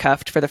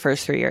handcuffed for the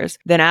first 3 years.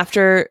 Then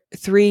after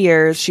 3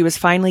 years, she was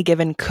finally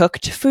given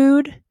cooked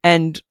food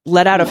and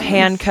let out of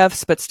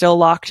handcuffs, but still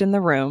locked in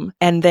the room.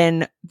 And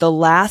then the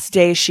last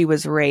day she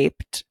was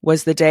raped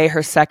was the day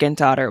her second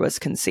daughter was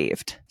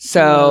conceived.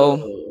 So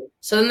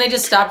then they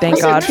just stopped.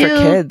 Thank God for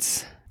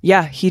kids.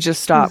 Yeah, he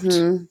just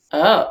stopped.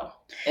 Oh.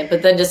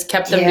 But then just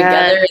kept them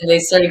together and they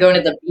started going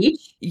to the beach?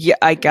 Yeah,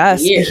 I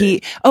guess.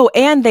 Weird.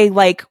 And they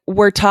like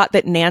were taught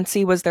that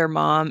Nancy was their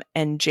mom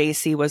and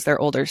Jaycee was their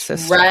older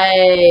sister.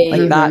 Right.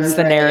 Like that's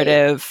the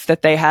narrative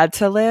that they had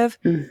to live.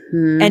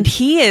 And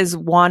he is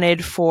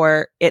wanted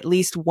for at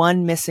least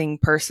one missing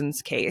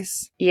persons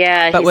case.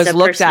 Yeah. But was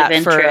looked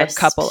at for a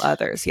couple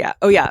others. Yeah.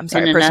 Oh yeah. I'm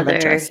sorry. Person of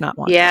interest, not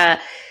wanted.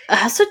 Yeah.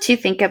 I also to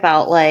think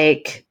about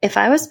like, if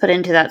I was put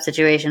into that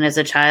situation as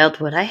a child,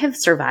 would I have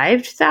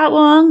survived that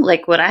long?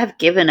 Like, would I have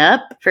given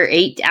up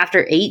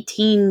after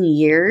 18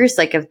 years?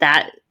 Like of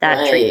that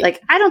treat?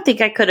 Like, I don't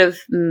think I could have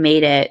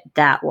made it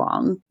that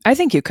long. I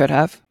think you could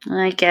have.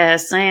 I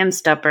guess I am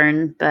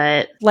stubborn,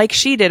 but like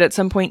she did at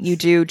some point, you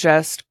do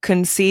just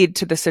concede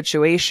to the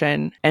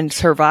situation and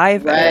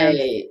survive.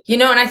 Right. You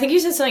know, and I think you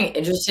said something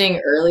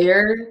interesting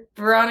earlier,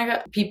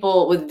 Veronica.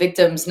 People with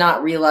victims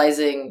not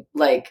realizing,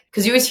 like,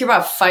 because you always hear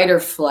about fight or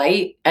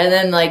flight, and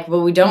then like, but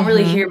we don't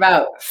really hear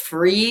about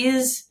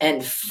freeze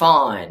and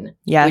fawn,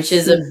 which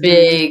is a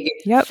big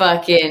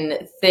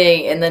fucking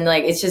thing. And then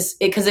like, it's just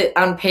because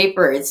on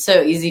paper it's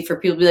so easy for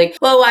people to be like,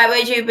 well, why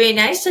would you be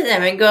nice to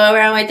them and go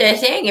around with their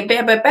thing and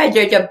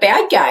there's a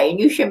bad guy and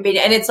you shouldn't be.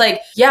 And it's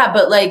like, yeah,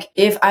 but like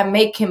if I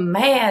make him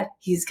mad,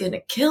 he's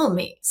gonna kill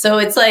me. So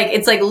it's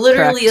like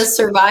literally a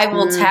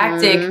survival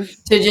tactic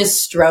to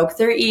just stroke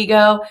their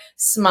ego,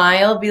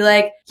 smile, be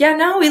like, yeah,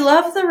 no, we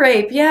love the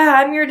rape. Yeah,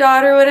 I'm your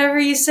daughter. Whatever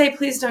you say,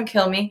 please don't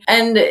kill me.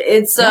 And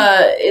it's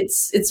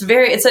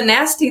a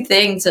nasty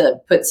thing to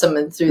put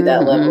someone through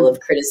that level of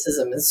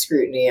criticism and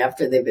scrutiny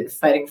after they've been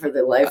fighting for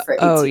their life for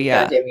 18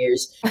 goddamn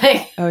years.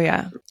 Oh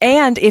yeah.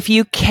 And if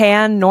you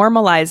can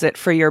normalize it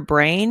for your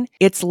brain,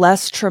 it's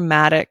less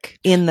traumatic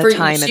in the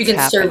time it's happening. You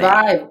can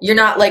survive. You're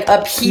not like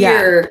up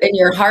here in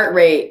your heart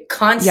rate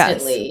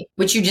constantly,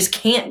 which you just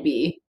can't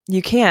be.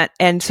 You can't.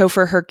 And so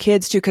for her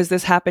kids too, because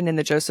this happened in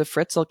the Joseph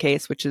Fritzl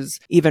case, which is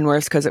even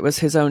worse because it was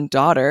his own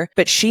daughter,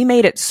 but she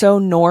made it so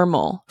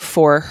normal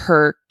for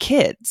her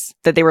kids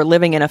that they were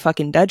living in a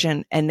fucking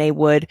dungeon and they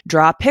would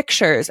draw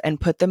pictures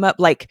and put them up,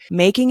 like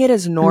making it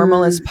as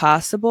normal as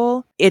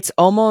possible. It's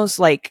almost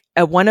like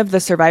one of the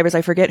survivors,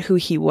 I forget who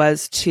he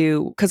was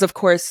too, because of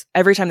course,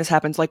 every time this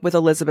happens, like with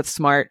Elizabeth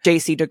Smart,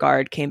 Jaycee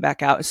Dugard came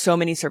back out. So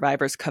many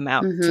survivors come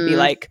out to be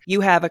like,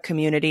 you have a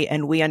community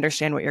and we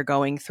understand what you're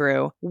going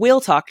through.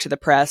 We'll talk to the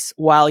press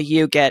while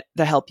you get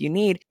the help you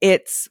need.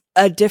 It's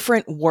a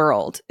different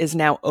world is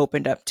now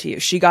opened up to you.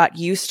 She got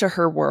used to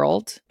her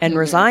world and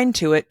resigned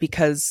to it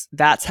because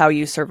that's how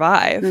you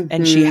survive.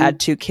 And she had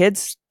 2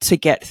 kids to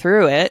get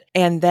through it.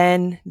 And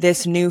then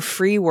this new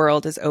free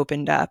world is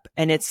opened up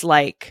and it's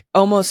like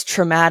almost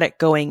traumatic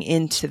going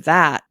into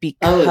that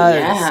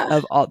because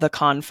of all the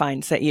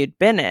confines that you'd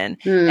been in.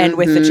 And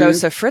with the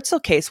Joseph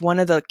Fritzl case, one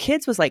of the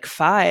kids was like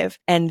 5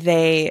 and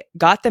they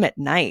got them at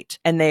night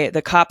and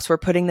the cops were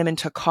putting them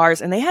into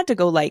cars and they had to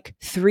go like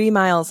 3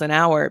 miles an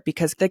hour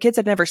because the kids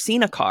had never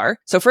seen a car.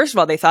 So first of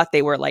all, they thought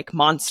they were like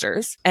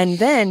monsters. And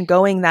then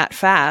going that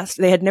fast,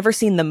 they had never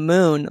seen the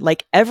moon.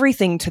 Like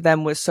everything to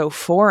them was so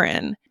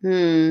foreign.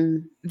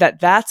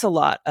 That's a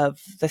lot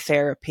of the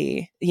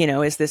therapy,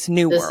 is this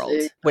new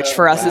world, which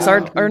for us is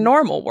our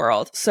normal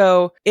world.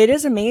 So it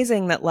is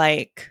amazing that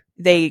like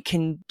they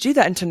can do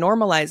that and to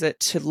normalize it,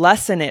 to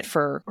lessen it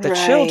for the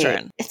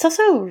children. It's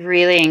also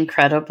really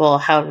incredible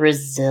how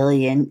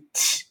resilient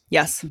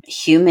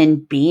human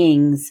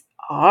beings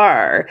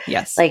are.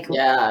 Yes. Like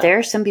there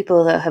are some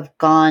people that have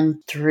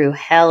gone through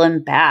hell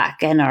and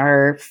back and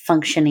are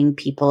functioning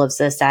people of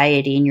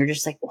society. And you're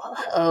just like,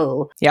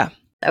 whoa. Yeah.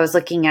 I was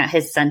looking at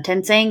his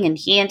sentencing and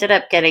he ended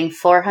up getting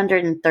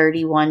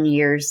 431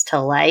 years to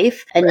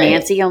life and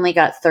Nancy only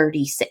got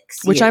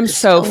 36 Which years. I'm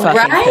so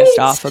fucking pissed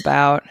off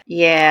about.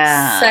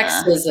 Yeah.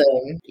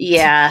 Sexism.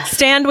 Yeah.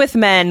 Stand with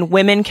men.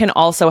 Women can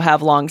also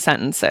have long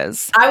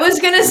sentences. I was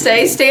going to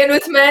say stand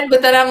with men,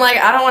 but then I'm like,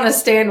 I don't want to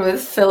stand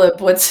with Philip.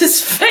 What's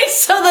his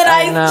face? So that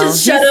I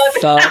just shut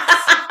up.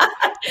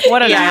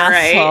 What an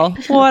asshole.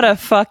 Right. What a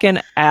fucking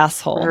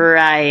asshole.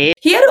 Right.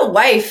 He had a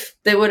wife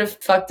that would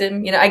have fucked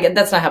him. I get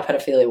that's not how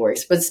pedophilia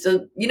works, but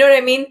still, you know what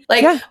I mean?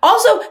 Like,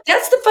 also,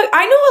 that's the fuck.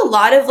 I know a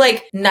lot of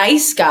like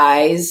nice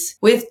guys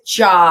with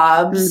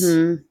jobs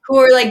who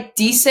are like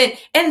decent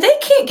and they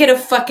can't get a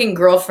fucking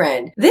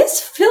girlfriend.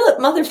 This Philip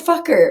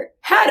motherfucker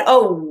had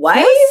a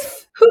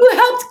wife who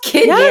helped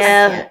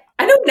kidnap him.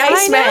 I know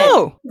nice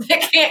men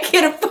that can't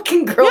get a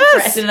fucking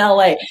girlfriend in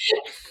LA.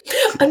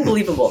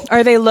 Unbelievable.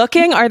 Are they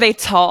looking? Are they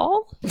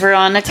tall?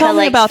 Veronica Tell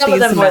me about some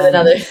these of them men. more than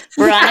others.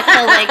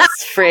 Veronica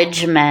likes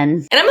fridge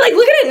men. And I'm like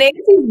looking at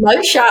Nancy's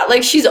mugshot,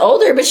 like she's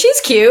older, but she's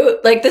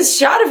cute. Like this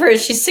shot of her,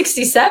 she's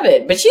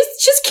 67, but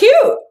she's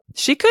cute.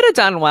 She could have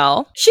done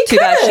well. Too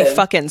bad she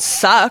fucking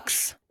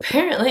sucks.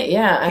 Apparently,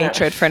 yeah.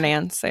 Hatred for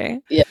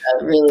Nancy. Yeah,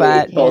 really.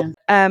 But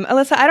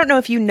Alyssa, I don't know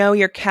if you know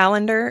your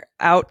calendar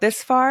out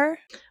this far.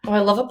 Oh, I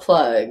love a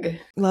plug.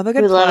 Love a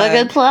good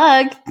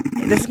plug.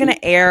 This is going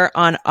to air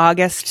on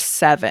August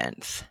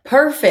 7th.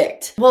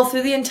 Perfect. Well,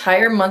 through the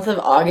entire month of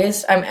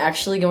August, I'm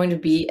actually going to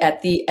be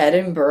at the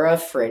Edinburgh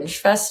Fringe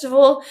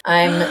Festival.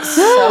 I'm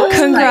so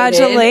excited.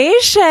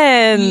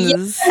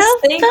 Congratulations. Yes,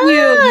 thank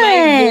you.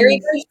 My very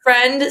good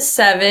friend,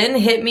 Seven,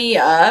 hit me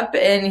up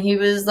and he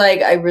was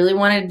like, I really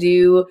want to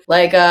do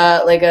like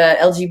a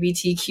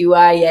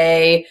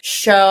LGBTQIA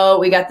show.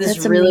 We got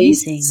this really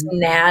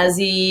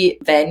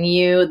snazzy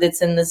venue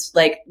that's in this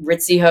like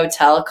ritzy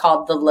hotel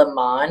called the Le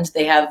Monde.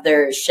 They have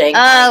their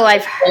Shanghai. Oh,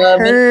 I've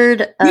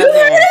heard of it. You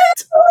heard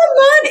it? Le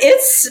Monde?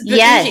 It's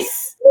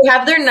They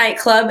have their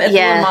nightclub at the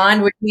Le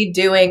Monde, which we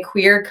doing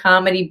queer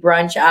comedy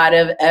brunch out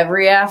of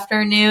every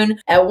afternoon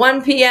at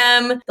 1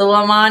 p.m. The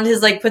Le Monde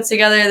has like put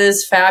together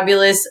this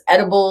fabulous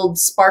edible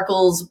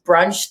sparkles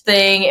brunch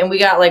thing. And we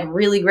got like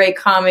really great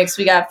comics.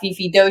 We got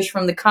Fifi Dosh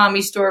from the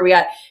Comedy Store. We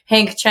got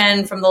Hank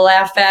Chen from the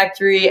Laugh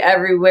Factory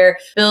everywhere.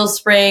 Bill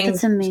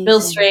Strange,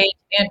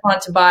 Antoine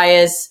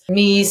Tobias,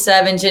 me,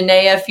 Seven,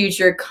 Janaea,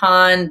 Future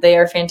Khan. They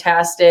are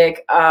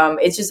fantastic.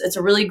 It's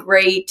a really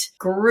great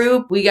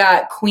group. We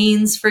got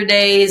Queens for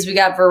days. We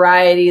got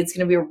variety. It's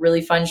going to be a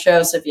really fun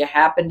show. So if you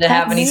happen to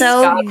have any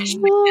Scottish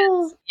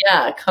fans,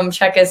 come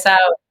check us out.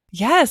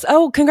 Yes.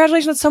 Oh,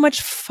 congratulations. That's so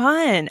much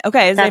fun.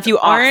 Okay. So if you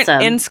aren't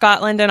in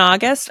Scotland in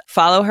August,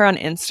 follow her on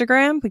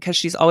Instagram because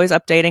she's always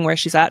updating where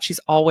she's at. She's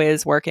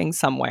always working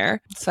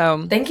somewhere.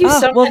 So thank you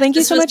so much. Well, thank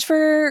you so much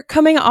for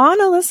coming on,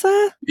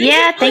 Alyssa.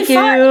 Yeah. Thank you.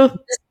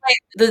 Like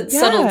the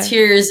subtle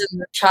tears and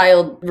the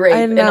child rape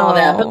and all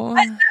that. But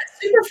that's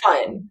super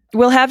fun.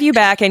 We'll have you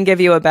back and give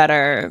you a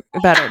better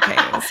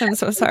case. I'm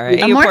so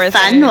sorry. A more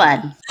fun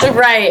one.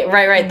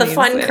 Right. The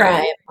fun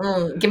crime.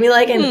 Give me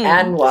like an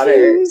add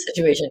water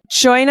situation.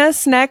 Join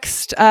us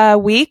next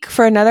week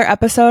for another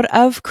episode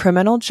of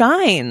Criminal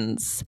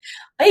Gines.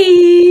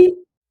 Bye.